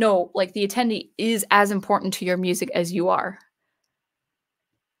there's like, no, like the attendee is as important to your music as you are.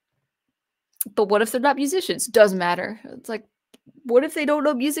 But what if they're not musicians? Doesn't matter. It's like, what if they don't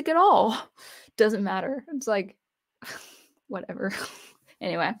know music at all? Doesn't matter. It's like, whatever.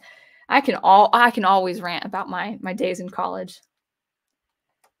 Anyway, I can always rant about my days in college.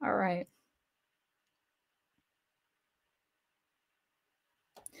 All right.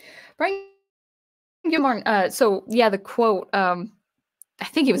 Brian Gilmore. So yeah, the quote, I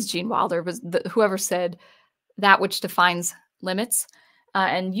think it was Gene Wilder, was whoever said, that which defines limits.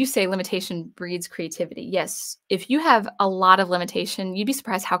 And you say limitation breeds creativity. Yes. If you have a lot of limitation, you'd be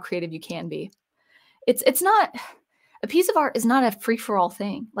surprised how creative you can be. It's not, a piece of art is not a free-for-all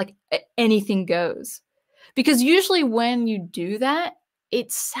thing. Like, anything goes. Because usually when you do that,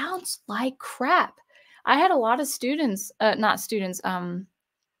 it sounds like crap. I had a lot of students, not students, a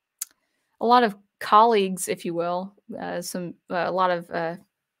lot of colleagues, if you will, a lot of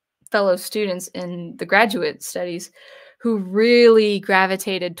fellow students in the graduate studies who really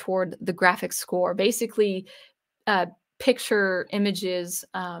gravitated toward the graphic score. Basically, picture images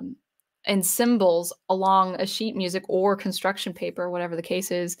and symbols along a sheet music or construction paper, whatever the case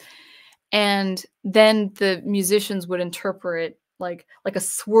is. And then the musicians would interpret like a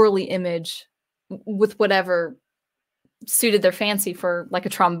swirly image with whatever suited their fancy, for like a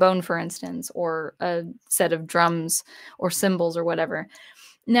trombone, for instance, or a set of drums or cymbals or whatever.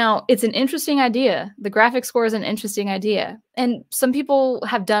 Now, it's an interesting idea. The graphic score is an interesting idea. And some people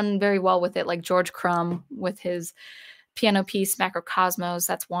have done very well with it, like George Crumb with his piano piece, Macrocosmos.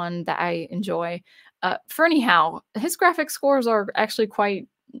 That's one that I enjoy. Fernie Howe, his graphic scores are actually quite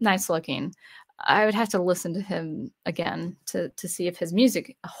nice looking. I would have to listen to him again to see if his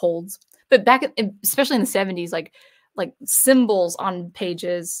music holds. But especially in the 70s, like symbols on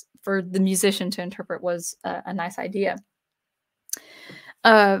pages for the musician to interpret was a nice idea.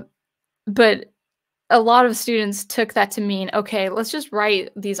 But a lot of students took that to mean, okay, let's just write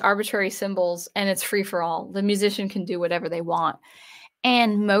these arbitrary symbols and it's free for all. The musician can do whatever they want.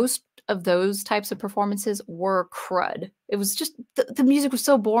 And most of those types of performances were crud. It was just, the music was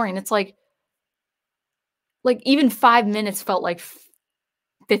so boring. It's like even 5 minutes felt like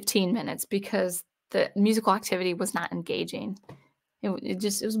 15 minutes because the musical activity was not engaging. It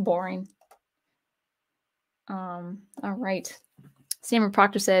was boring. All right. Samuel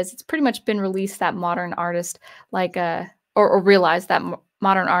Proctor says it's pretty much been released that modern artists like or realized that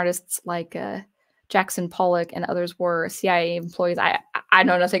modern artists like Jackson Pollock and others were CIA employees. I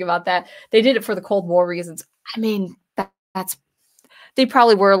know nothing about that. They did it for the Cold War reasons. I mean, that's they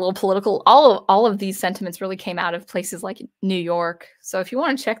probably were a little political. All of these sentiments really came out of places like New York. So if you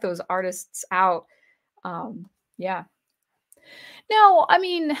want to check those artists out, yeah. Now, I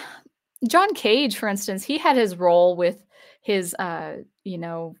mean, John Cage, for instance, he had his role with his, you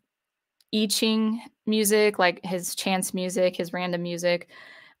know, I Ching music, like his chance music, his random music,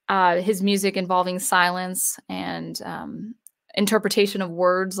 his music involving silence and interpretation of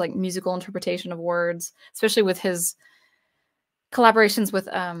words, like musical interpretation of words, especially with his collaborations with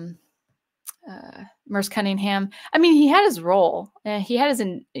Merce Cunningham. I mean, he had his role, he had his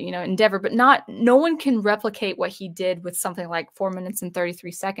endeavor, but no one can replicate what he did with something like 4 minutes and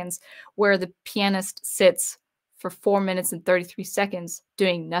 33 seconds, where the pianist sits for 4 minutes and 33 seconds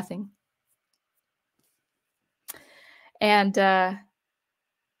doing nothing. And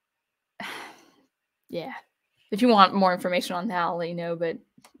yeah, if you want more information on that, I'll let you know, but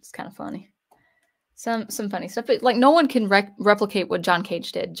it's kind of funny. Some funny stuff, but like no one can replicate what John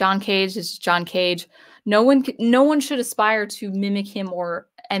Cage did. John Cage is John Cage. No one should aspire to mimic him or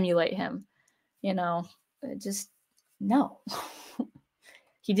emulate him. You know, just no.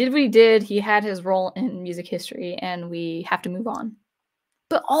 He did what he did. He had his role in music history, and we have to move on.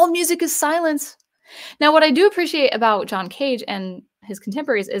 But all music is silence. Now, what I do appreciate about John Cage and his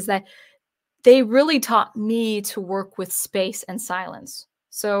contemporaries is that they really taught me to work with space and silence.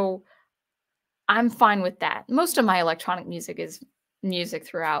 So I'm fine with that. Most of my electronic music is music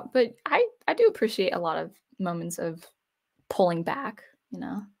throughout, but I do appreciate a lot of moments of pulling back, you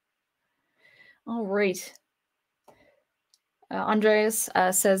know. All right. Andreas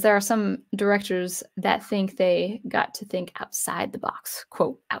says there are some directors that think they got to think outside the box.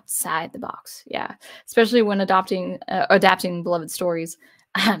 Quote, outside the box. Yeah. Especially when adapting beloved stories.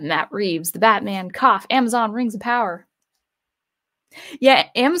 Matt Reeves, The Batman, cough, Amazon Rings of Power. Yeah,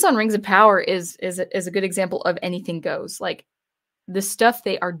 Amazon Rings of Power is a good example of anything goes. Like the stuff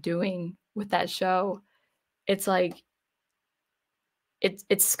they are doing with that show, it's like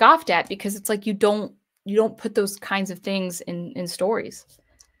it's scoffed at because it's like you don't put those kinds of things in stories.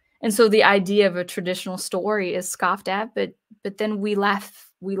 And so the idea of a traditional story is scoffed at, but then we laugh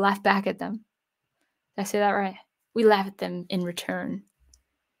back at them. Did I say that right? We laugh at them in return.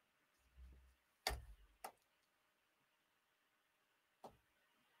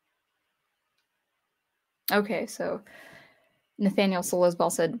 Okay, so Nathaniel Solosball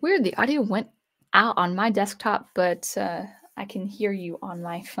said, weird, the audio went out on my desktop, but I can hear you on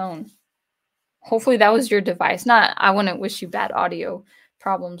my phone. Hopefully that was your device. I wouldn't wish you bad audio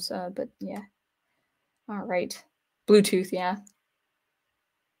problems, but yeah. All right. Bluetooth, yeah.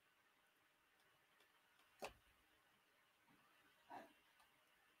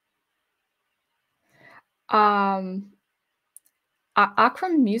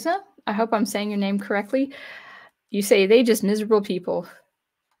 Akram Musa, I hope I'm saying your name correctly. You say they just miserable people.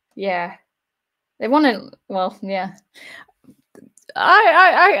 Yeah. They want to, well, yeah.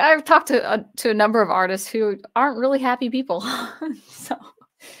 I've talked to a number of artists who aren't really happy people. So,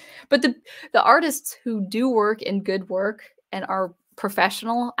 but the artists who do work in good work and are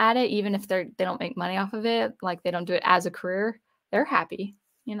professional at it, even if they don't make money off of it, like they don't do it as a career, they're happy,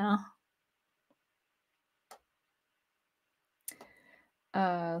 you know.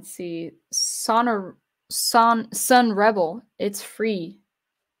 Let's see, Sun Rebel, it's free.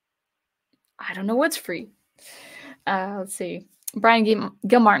 I don't know what's free. Let's see. Brian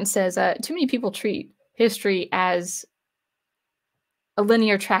Gilmartin says, too many people treat history as a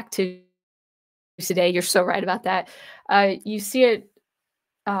linear track to today. You're so right about that. You see it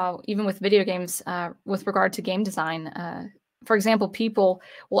even with video games with regard to game design. For example, people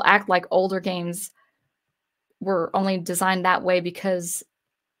will act like older games were only designed that way because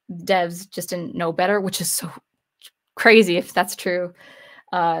devs just didn't know better, which is so crazy if that's true.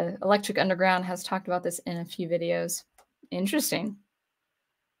 Electric Underground has talked about this in a few videos. Interesting.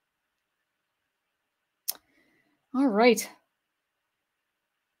 All right.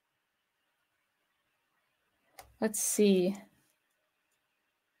 Let's see.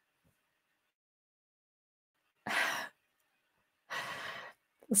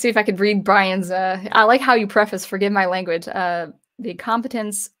 Let's see if I could read Brian's. I like how you preface, forgive my language. The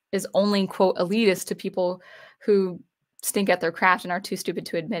competence is only, quote, elitist to people who stink at their craft and are too stupid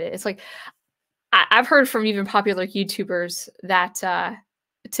to admit it. It's like, I've heard from even popular YouTubers that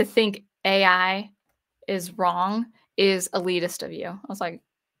to think AI is wrong is elitist of you. I was like,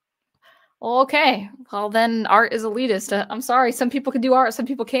 Okay, well then art is elitist. I'm sorry. Some people can do art, some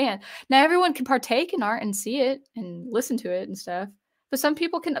people can't. Now everyone can partake in art and see it and listen to it and stuff. But some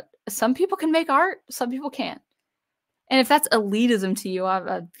people can make art, some people can't. And if that's elitism to you,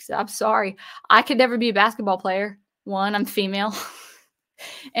 I'm sorry. I could never be a basketball player. One, I'm female.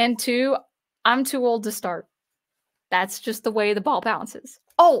 And two, I'm too old to start. That's just the way the ball bounces.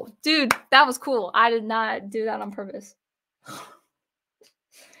 Oh, dude, that was cool. I did not do that on purpose.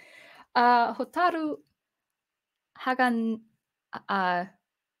 Hotaru Hagan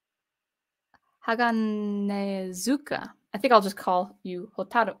Haganezuka. I think I'll just call you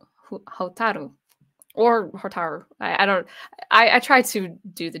Hotaru. Or Hotaru. I don't I try to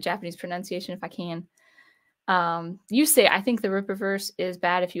do the Japanese pronunciation if I can. You say I think the Rippaverse is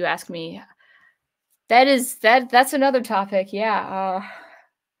bad if you ask me. That's another topic. Yeah.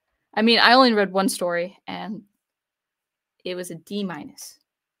 I mean, I only read one story and it was a D-.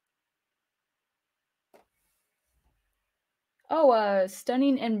 Oh,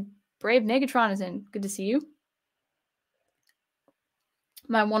 Stunning and Brave Negatron is in. Good to see you.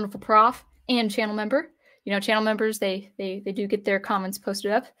 My wonderful prof and channel member. You know, channel members, they do get their comments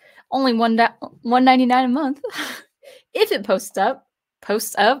posted up. Only $1.99 a month. If it posts up,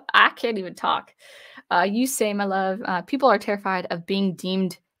 I can't even talk. You say, my love, people are terrified of being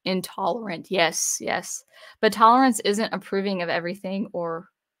deemed intolerant. Yes. But tolerance isn't approving of everything or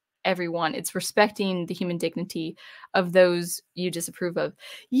everyone. It's respecting the human dignity of those you disapprove of.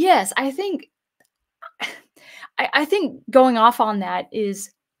 Yes, I think going off on that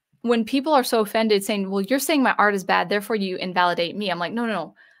is when people are so offended saying, well, you're saying my art is bad, therefore you invalidate me. I'm like,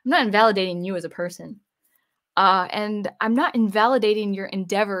 no. I'm not invalidating you as a person. And I'm not invalidating your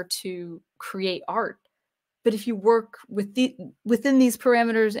endeavor to create art. But if you work within these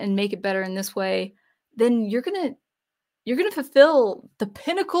parameters and make it better in this way, then you're gonna fulfill the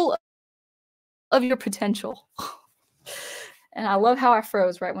pinnacle of your potential. And I love how I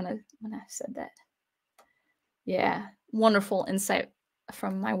froze right when I said that. Yeah, wonderful insight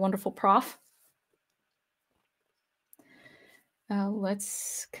from my wonderful prof.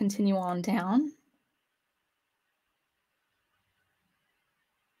 Let's continue on down.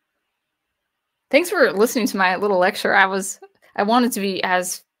 Thanks for listening to my little lecture. I wanted to be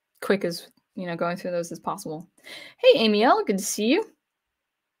as quick as, going through those as possible. Hey, Amy L, good to see you.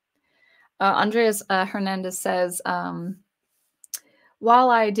 Andreas Hernandez says, while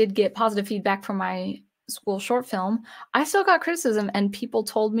I did get positive feedback from my school short film, I still got criticism and people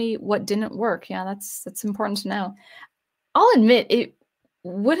told me what didn't work. Yeah, that's important to know. I'll admit it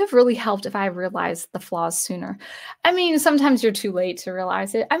would have really helped if I realized the flaws sooner. I mean, sometimes you're too late to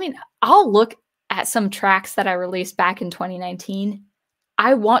realize it. I mean, I'll look at some tracks that I released back in 2019.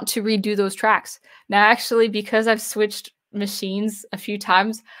 I want to redo those tracks. Now, actually, because I've switched machines a few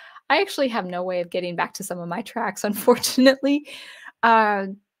times, I actually have no way of getting back to some of my tracks, unfortunately.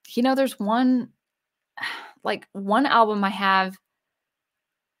 There's one album I have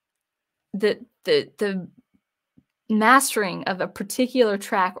that the mastering of a particular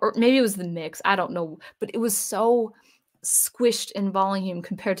track, or maybe it was the mix, I don't know, but it was so squished in volume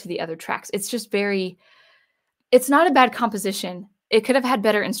compared to the other tracks. It's just it's not a bad composition. It could have had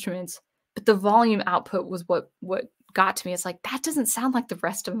better instruments, but the volume output was what got to me. It's like, that doesn't sound like the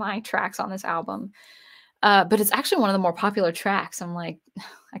rest of my tracks on this album. But it's actually one of the more popular tracks. I'm like,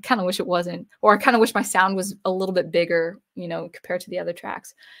 I kind of wish it wasn't, or I kind of wish my sound was a little bit bigger, compared to the other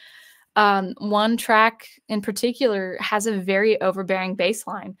tracks. One track in particular has a very overbearing bass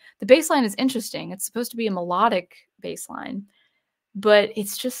line. The bass line is interesting. It's supposed to be a melodic bass line, but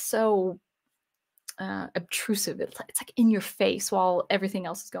it's just so obtrusive. It's like in your face while everything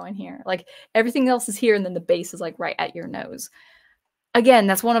else is going here. Like everything else is here and then the bass is like right at your nose. Again,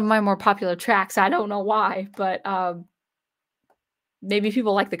 that's one of my more popular tracks. I don't know why, but maybe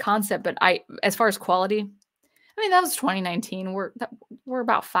people like the concept, but as far as quality, I mean, that was 2019. We're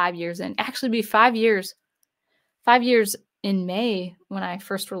about 5 years in. Actually, be 5 years. 5 years in May when I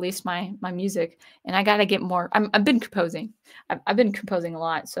first released my music, and I gotta get more. I've been composing. I've been composing a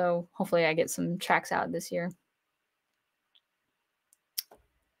lot, so hopefully I get some tracks out this year.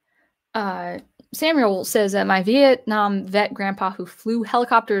 Samuel says that my Vietnam vet grandpa who flew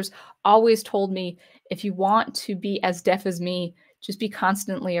helicopters always told me, if you want to be as deaf as me, just be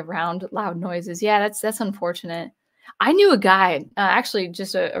constantly around loud noises. Yeah, that's unfortunate. I knew a guy, actually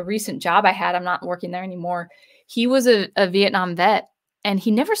just a recent job I had. I'm not working there anymore. He was a Vietnam vet and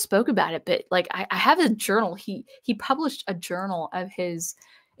he never spoke about it, but like I have a journal. He published a journal of his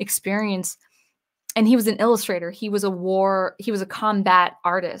experience. And he was an illustrator. He was a combat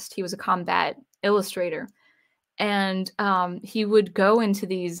artist. He was a combat illustrator. And he would go into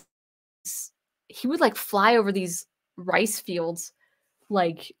these he would like fly over these rice fields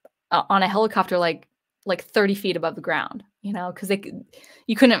like on a helicopter like 30 feet above the ground, you know, because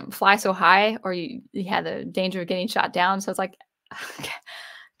you couldn't fly so high or you had the danger of getting shot down. So it's like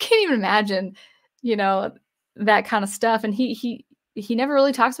can't even imagine, you know, that kind of stuff. And he never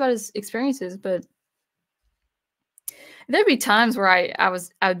really talks about his experiences, but there'd be times where I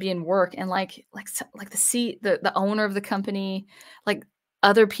would be in work and like the owner of the company, like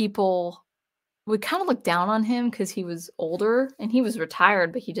other people would kind of look down on him because he was older and he was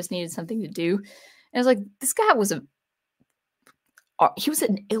retired, but he just needed something to do. And it was like, this guy was he was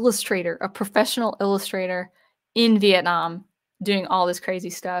an illustrator, a professional illustrator in Vietnam, doing all this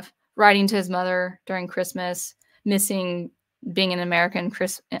crazy stuff, writing to his mother during Christmas, missing being an American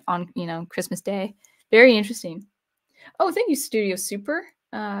on, you know, Christmas Day. Very interesting. Oh, thank you, Studio Super.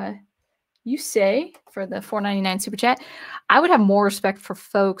 You say for the $4.99 super chat, I would have more respect for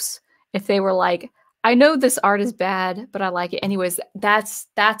folks if they were like, I know this art is bad, but I like it anyways. That's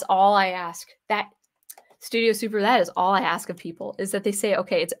all I ask. That Studio Super, that is all I ask of people, is that they say,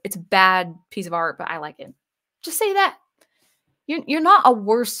 okay, it's a bad piece of art, but I like it. Just say that. You're not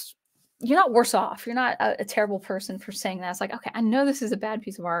worse off. You're not a terrible person for saying that. It's like, okay, I know this is a bad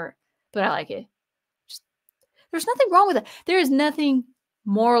piece of art, but I like it. There's nothing wrong with it. There is nothing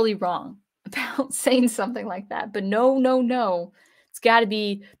morally wrong about saying something like that. But no. It's got to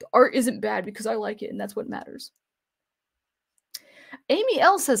be, the art isn't bad because I like it, and that's what matters. Amy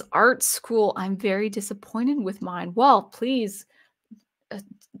L says, art school, I'm very disappointed with mine. Well, please,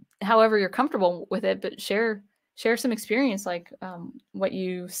 however you're comfortable with it, but share some experience, like what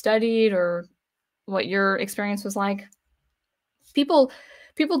you studied or what your experience was like. People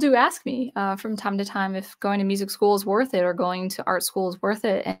do ask me from time to time if going to music school is worth it or going to art school is worth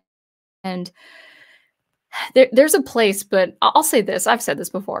it. And there's a place, but I'll say this. I've said this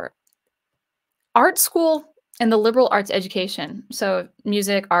before. Art school and the liberal arts education, so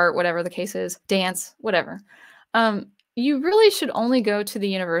music, art, whatever the case is, dance, whatever, you really should only go to the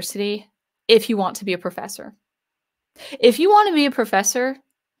university if you want to be a professor. If you want to be a professor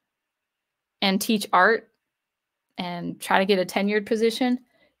and teach art and try to get a tenured position,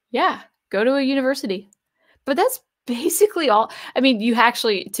 yeah, go to a university. But that's basically all. I mean, you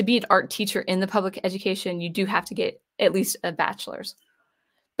actually, to be an art teacher in the public education, you do have to get at least a bachelor's.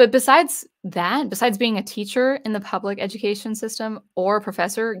 But besides that, besides being a teacher in the public education system or a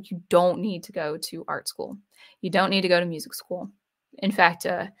professor, you don't need to go to art school. You don't need to go to music school. In fact,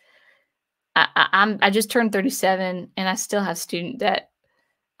 I just turned 37 and I still have student debt.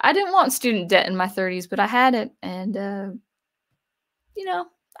 I didn't want student debt in my 30s, but I had it. And, you know,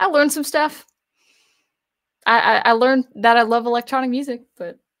 I learned some stuff. I learned that I love electronic music,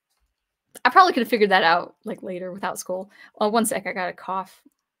 but I probably could have figured that out like later without school. Oh, one sec, I got a cough.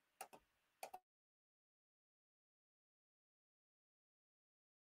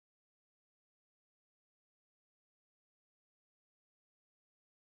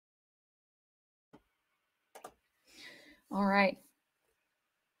 All right.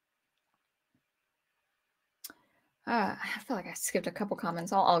 I feel like I skipped a couple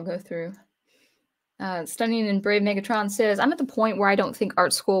comments. I'll go through. Stunning and Brave Megatron says, I'm at the point where I don't think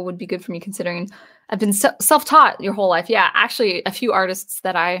art school would be good for me considering I've been self-taught your whole life. Yeah, actually, a few artists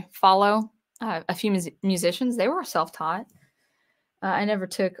that I follow, a few musicians, they were self-taught. I never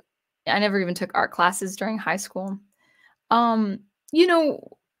even took art classes during high school. You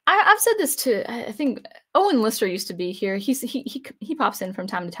know, I've said this to, I think Owen Lister used to be here. He pops in from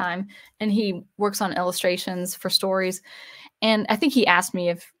time to time and he works on illustrations for stories. And I think he asked me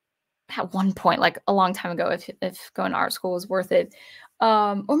if at one point, like a long time ago, if going to art school was worth it.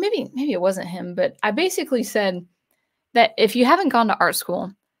 Or maybe it wasn't him, but I basically said that if you haven't gone to art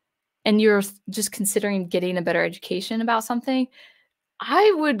school and you're just considering getting a better education about something,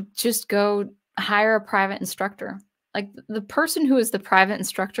 I would just go hire a private instructor. Like the person who is the private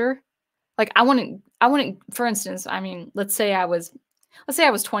instructor, like I wouldn't, for instance, I mean, let's say I was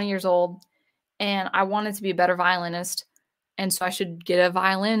 20 years old and I wanted to be a better violinist. And so I should get a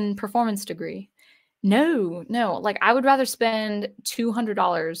violin performance degree. No, like I would rather spend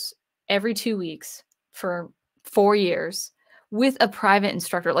 $200 every 2 weeks for 4 years with a private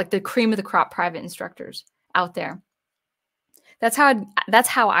instructor, like the cream of the crop private instructors out there. That's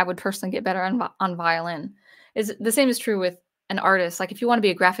how I would personally get better on violin. Is the same is true with an artist. Like if you want to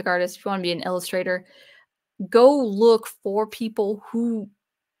be a graphic artist, if you want to be an illustrator, go look for people who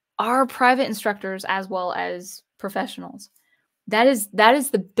are private instructors as well as professionals. That is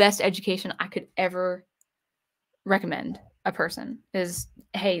the best education I could ever recommend a person is,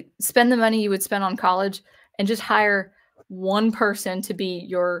 hey, spend the money you would spend on college and just hire one person to be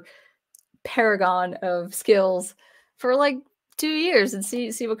your paragon of skills for like 2 years and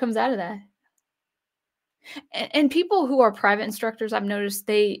see what comes out of that. And people who are private instructors, I've noticed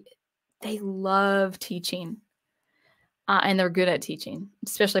they love teaching, and they're good at teaching,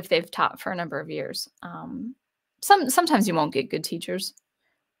 especially if they've taught for a number of years. Sometimes you won't get good teachers,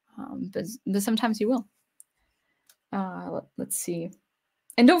 but sometimes you will. Let's see.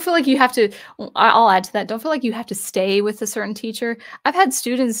 And don't feel like you have to. I'll add to that. Don't feel like you have to stay with a certain teacher. I've had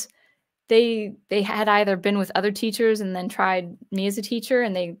students. They had either been with other teachers and then tried me as a teacher,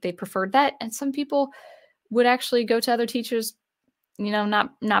 and they preferred that. And some people would actually go to other teachers, you know,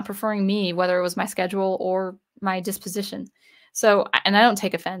 not preferring me, whether it was my schedule or my disposition. So, and I don't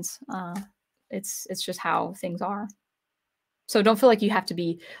take offense. It's just how things are. So don't feel like you have to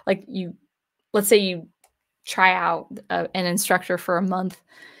be like you. Let's say you try out an instructor for a month,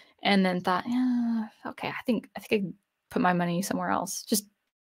 and then thought, yeah, okay, I think I can put my money somewhere else. Just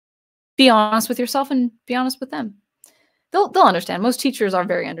be honest with yourself and be honest with them. They'll understand. Most teachers are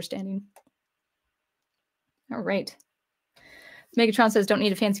very understanding. All right. Megatron says, don't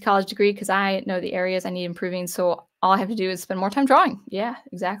need a fancy college degree because I know the areas I need improving. So all I have to do is spend more time drawing. Yeah,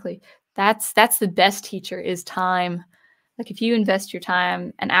 exactly. That's the best teacher is time. Like if you invest your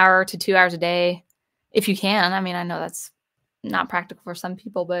time an hour to 2 hours a day, if you can. I mean, I know that's not practical for some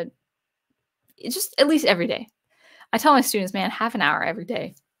people, but it's just at least every day. I tell my students, man, half an hour every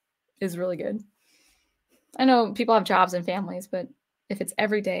day is really good. I know people have jobs and families, but if it's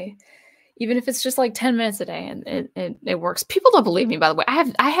every day, even if it's just like 10 minutes a day, and it works. People don't believe me, by the way.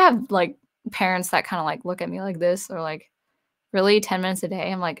 I have like parents that kind of like look at me like this, or like, really, 10 minutes a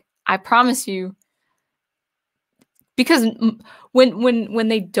day? I'm like, I promise you, because when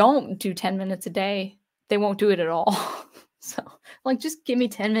they don't do 10 minutes a day, they won't do it at all. So like, just give me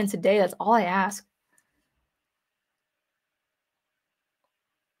 10 minutes a day. That's all I ask.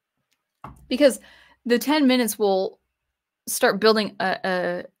 Because the 10 minutes will start building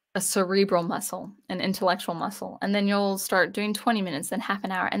a cerebral muscle, an intellectual muscle. And then you'll start doing 20 minutes, then half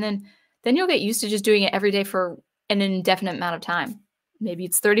an hour. And then you'll get used to just doing it every day for an indefinite amount of time. Maybe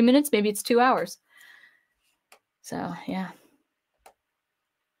it's 30 minutes, maybe it's 2 hours. So, yeah.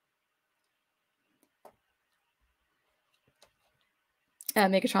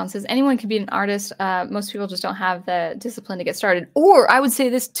 Megatron says, anyone can be an artist. Most people just don't have the discipline to get started. Or I would say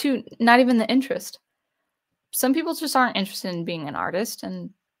this too, not even the interest. Some people just aren't interested in being an artist,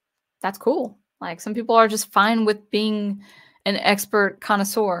 and that's cool. Like some people are just fine with being an expert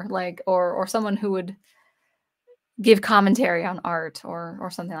connoisseur, like, or someone who would give commentary on art or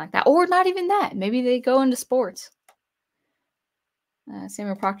something like that. Or not even that. Maybe they go into sports.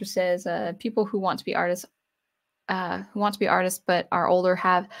 Samuel Proctor says, people who want to be artists but are older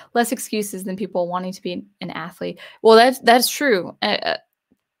have less excuses than people wanting to be an athlete. Well, that's true.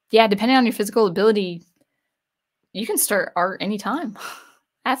 Yeah, depending on your physical ability, you can start art anytime.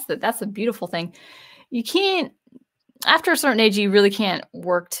 That's the beautiful thing. You can't, after a certain age, you really can't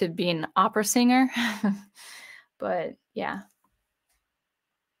work to be an opera singer. But yeah,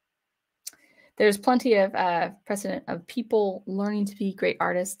 there's plenty of precedent of people learning to be great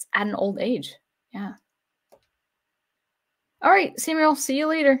artists at an old age. Yeah. All right, Samuel, see you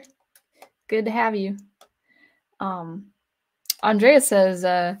later. Good to have you. Andrea says,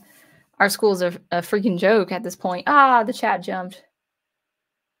 our school is a freaking joke at this point. The chat jumped.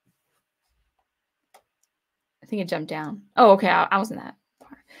 I think it jumped down. Oh, okay, I wasn't that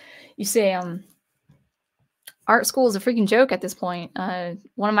far. You say, art school is a freaking joke at this point.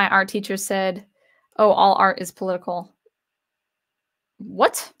 One of my art teachers said, oh, all art is political.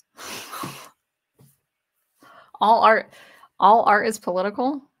 What? All art is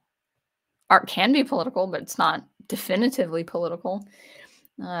political? Art can be political, but it's not definitively political.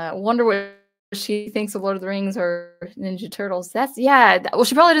 Wonder what she thinks of Lord of the Rings or Ninja Turtles. Well,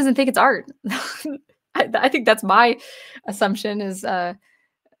 she probably doesn't think it's art. I think that's my assumption is, I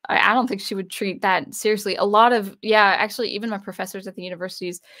don't think she would treat that seriously. A lot of, actually, even my professors at the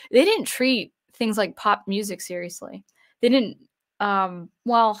universities, they didn't treat things like pop music seriously. They didn't,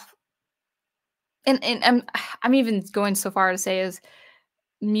 well, and I'm even going so far to say is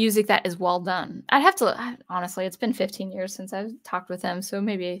music that is well done. Honestly, it's been 15 years since I've talked with them, so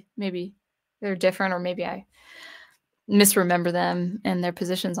maybe they're different, or maybe I misremember them and their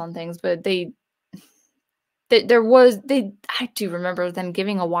positions on things, but I do remember them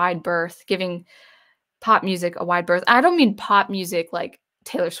giving pop music a wide berth. I don't mean pop music like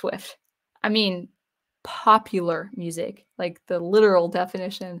Taylor Swift. I mean popular music, like the literal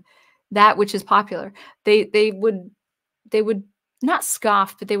definition, that which is popular. They would not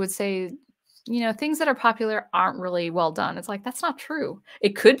scoff, but they would say things that are popular aren't really well done. It's like, that's not true.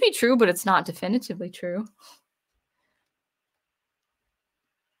 It could be true, but it's not definitively true.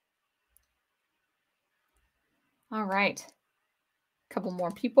 All right. A couple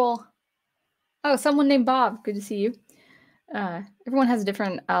more people. Oh, someone named Bob. Good to see you. Everyone has a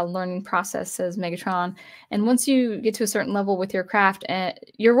different learning process, says Megatron. And once you get to a certain level with your craft,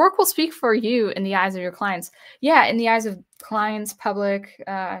 your work will speak for you in the eyes of your clients. Yeah, in the eyes of clients, public,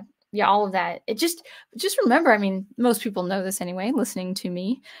 yeah, all of that. Just remember, I mean, most people know this anyway, listening to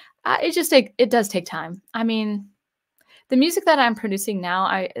me. It does take time. I mean, the music that I'm producing now,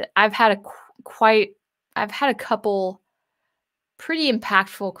 I've had a couple pretty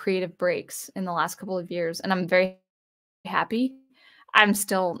impactful creative breaks in the last couple of years, and I'm very happy. I'm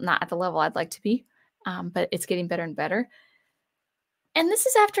still not at the level I'd like to be, but it's getting better and better. And this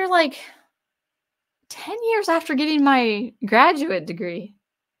is after like 10 years after getting my graduate degree.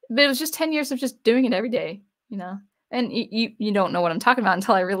 But it was just 10 years of just doing it every day, And you don't know what I'm talking about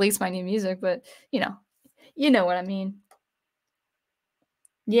until I release my new music, but you know what I mean.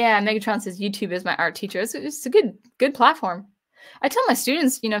 Yeah, Megatron says YouTube is my art teacher. It's a good platform. I tell my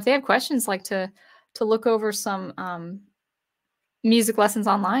students, if they have questions, like to look over some music lessons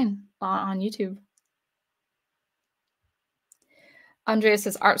online on YouTube. Andrea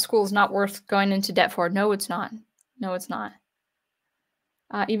says art school is not worth going into debt for. No, it's not. No, it's not.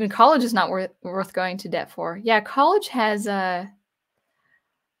 Even college is not worth going to debt for. Yeah, college has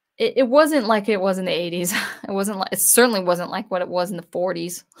it wasn't like it was in the 80s. It certainly wasn't like what it was in the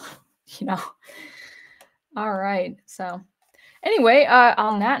 40s. All right. So anyway,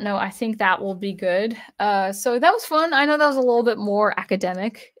 on that note, I think that will be good. So that was fun. I know that was a little bit more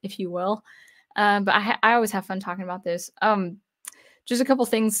academic, if you will. But I always have fun talking about this. Just a couple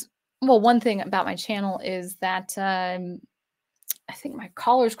things. Well, one thing about my channel is that I think my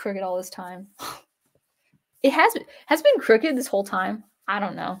collar's crooked all this time. It has been crooked this whole time. I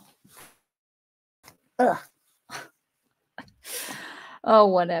don't know. Ugh. Oh,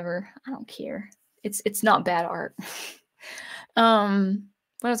 whatever. I don't care. It's not bad art.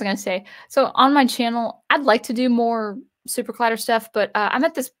 What was I gonna say? So on my channel, I'd like to do more SuperCollider stuff, but I'm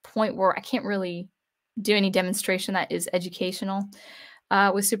at this point where I can't really do any demonstration that is educational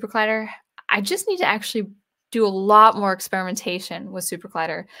with SuperCollider. I just need to actually do a lot more experimentation with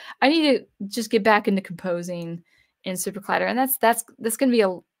SuperCollider. I need to just get back into composing in SuperCollider, and that's going to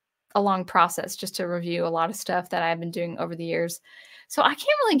be a long process just to review a lot of stuff that I've been doing over the years. So I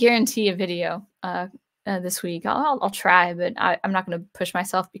can't really guarantee a video this week. I'll try, but I'm not going to push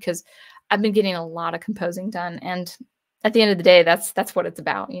myself because I've been getting a lot of composing done, and at the end of the day, that's what it's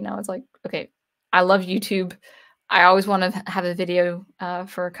about. It's like, okay, I love YouTube. I always want to have a video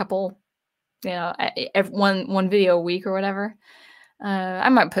for a couple, one video a week or whatever. I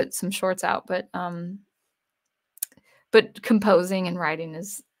might put some shorts out, but composing and writing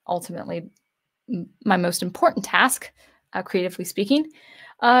is ultimately my most important task, creatively speaking.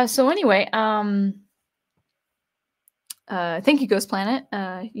 So anyway, thank you, Ghost Planet.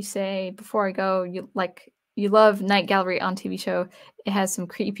 You say, before I go, you love Night Gallery on TV show. It has some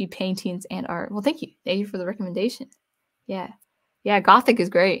creepy paintings and art. Well, thank you. Thank you for the recommendation. Yeah. Gothic is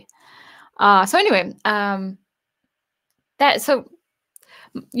great. So anyway, I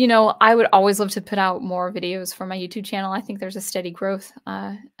would always love to put out more videos for my YouTube channel. I think there's a steady growth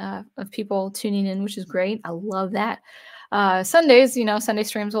of people tuning in, which is great. I love that. Sundays, Sunday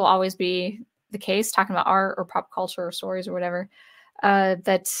streams will always be the case, talking about art or pop culture or stories or whatever.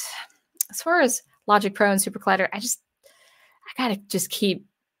 That as far as Logic Pro and SuperCollider, I gotta just keep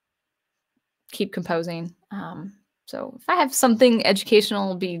composing. So if I have something educational,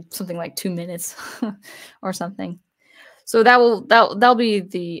 it'll be something like 2 minutes or something. So that'll be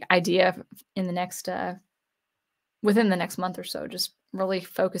the idea in the next within the next month or so. Just really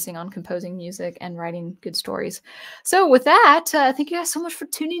focusing on composing music and writing good stories. So with that, thank you guys so much for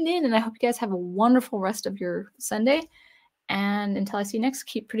tuning in, and I hope you guys have a wonderful rest of your Sunday. And until I see you next,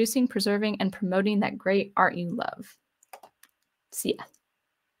 keep producing, preserving, and promoting that great art you love. See ya.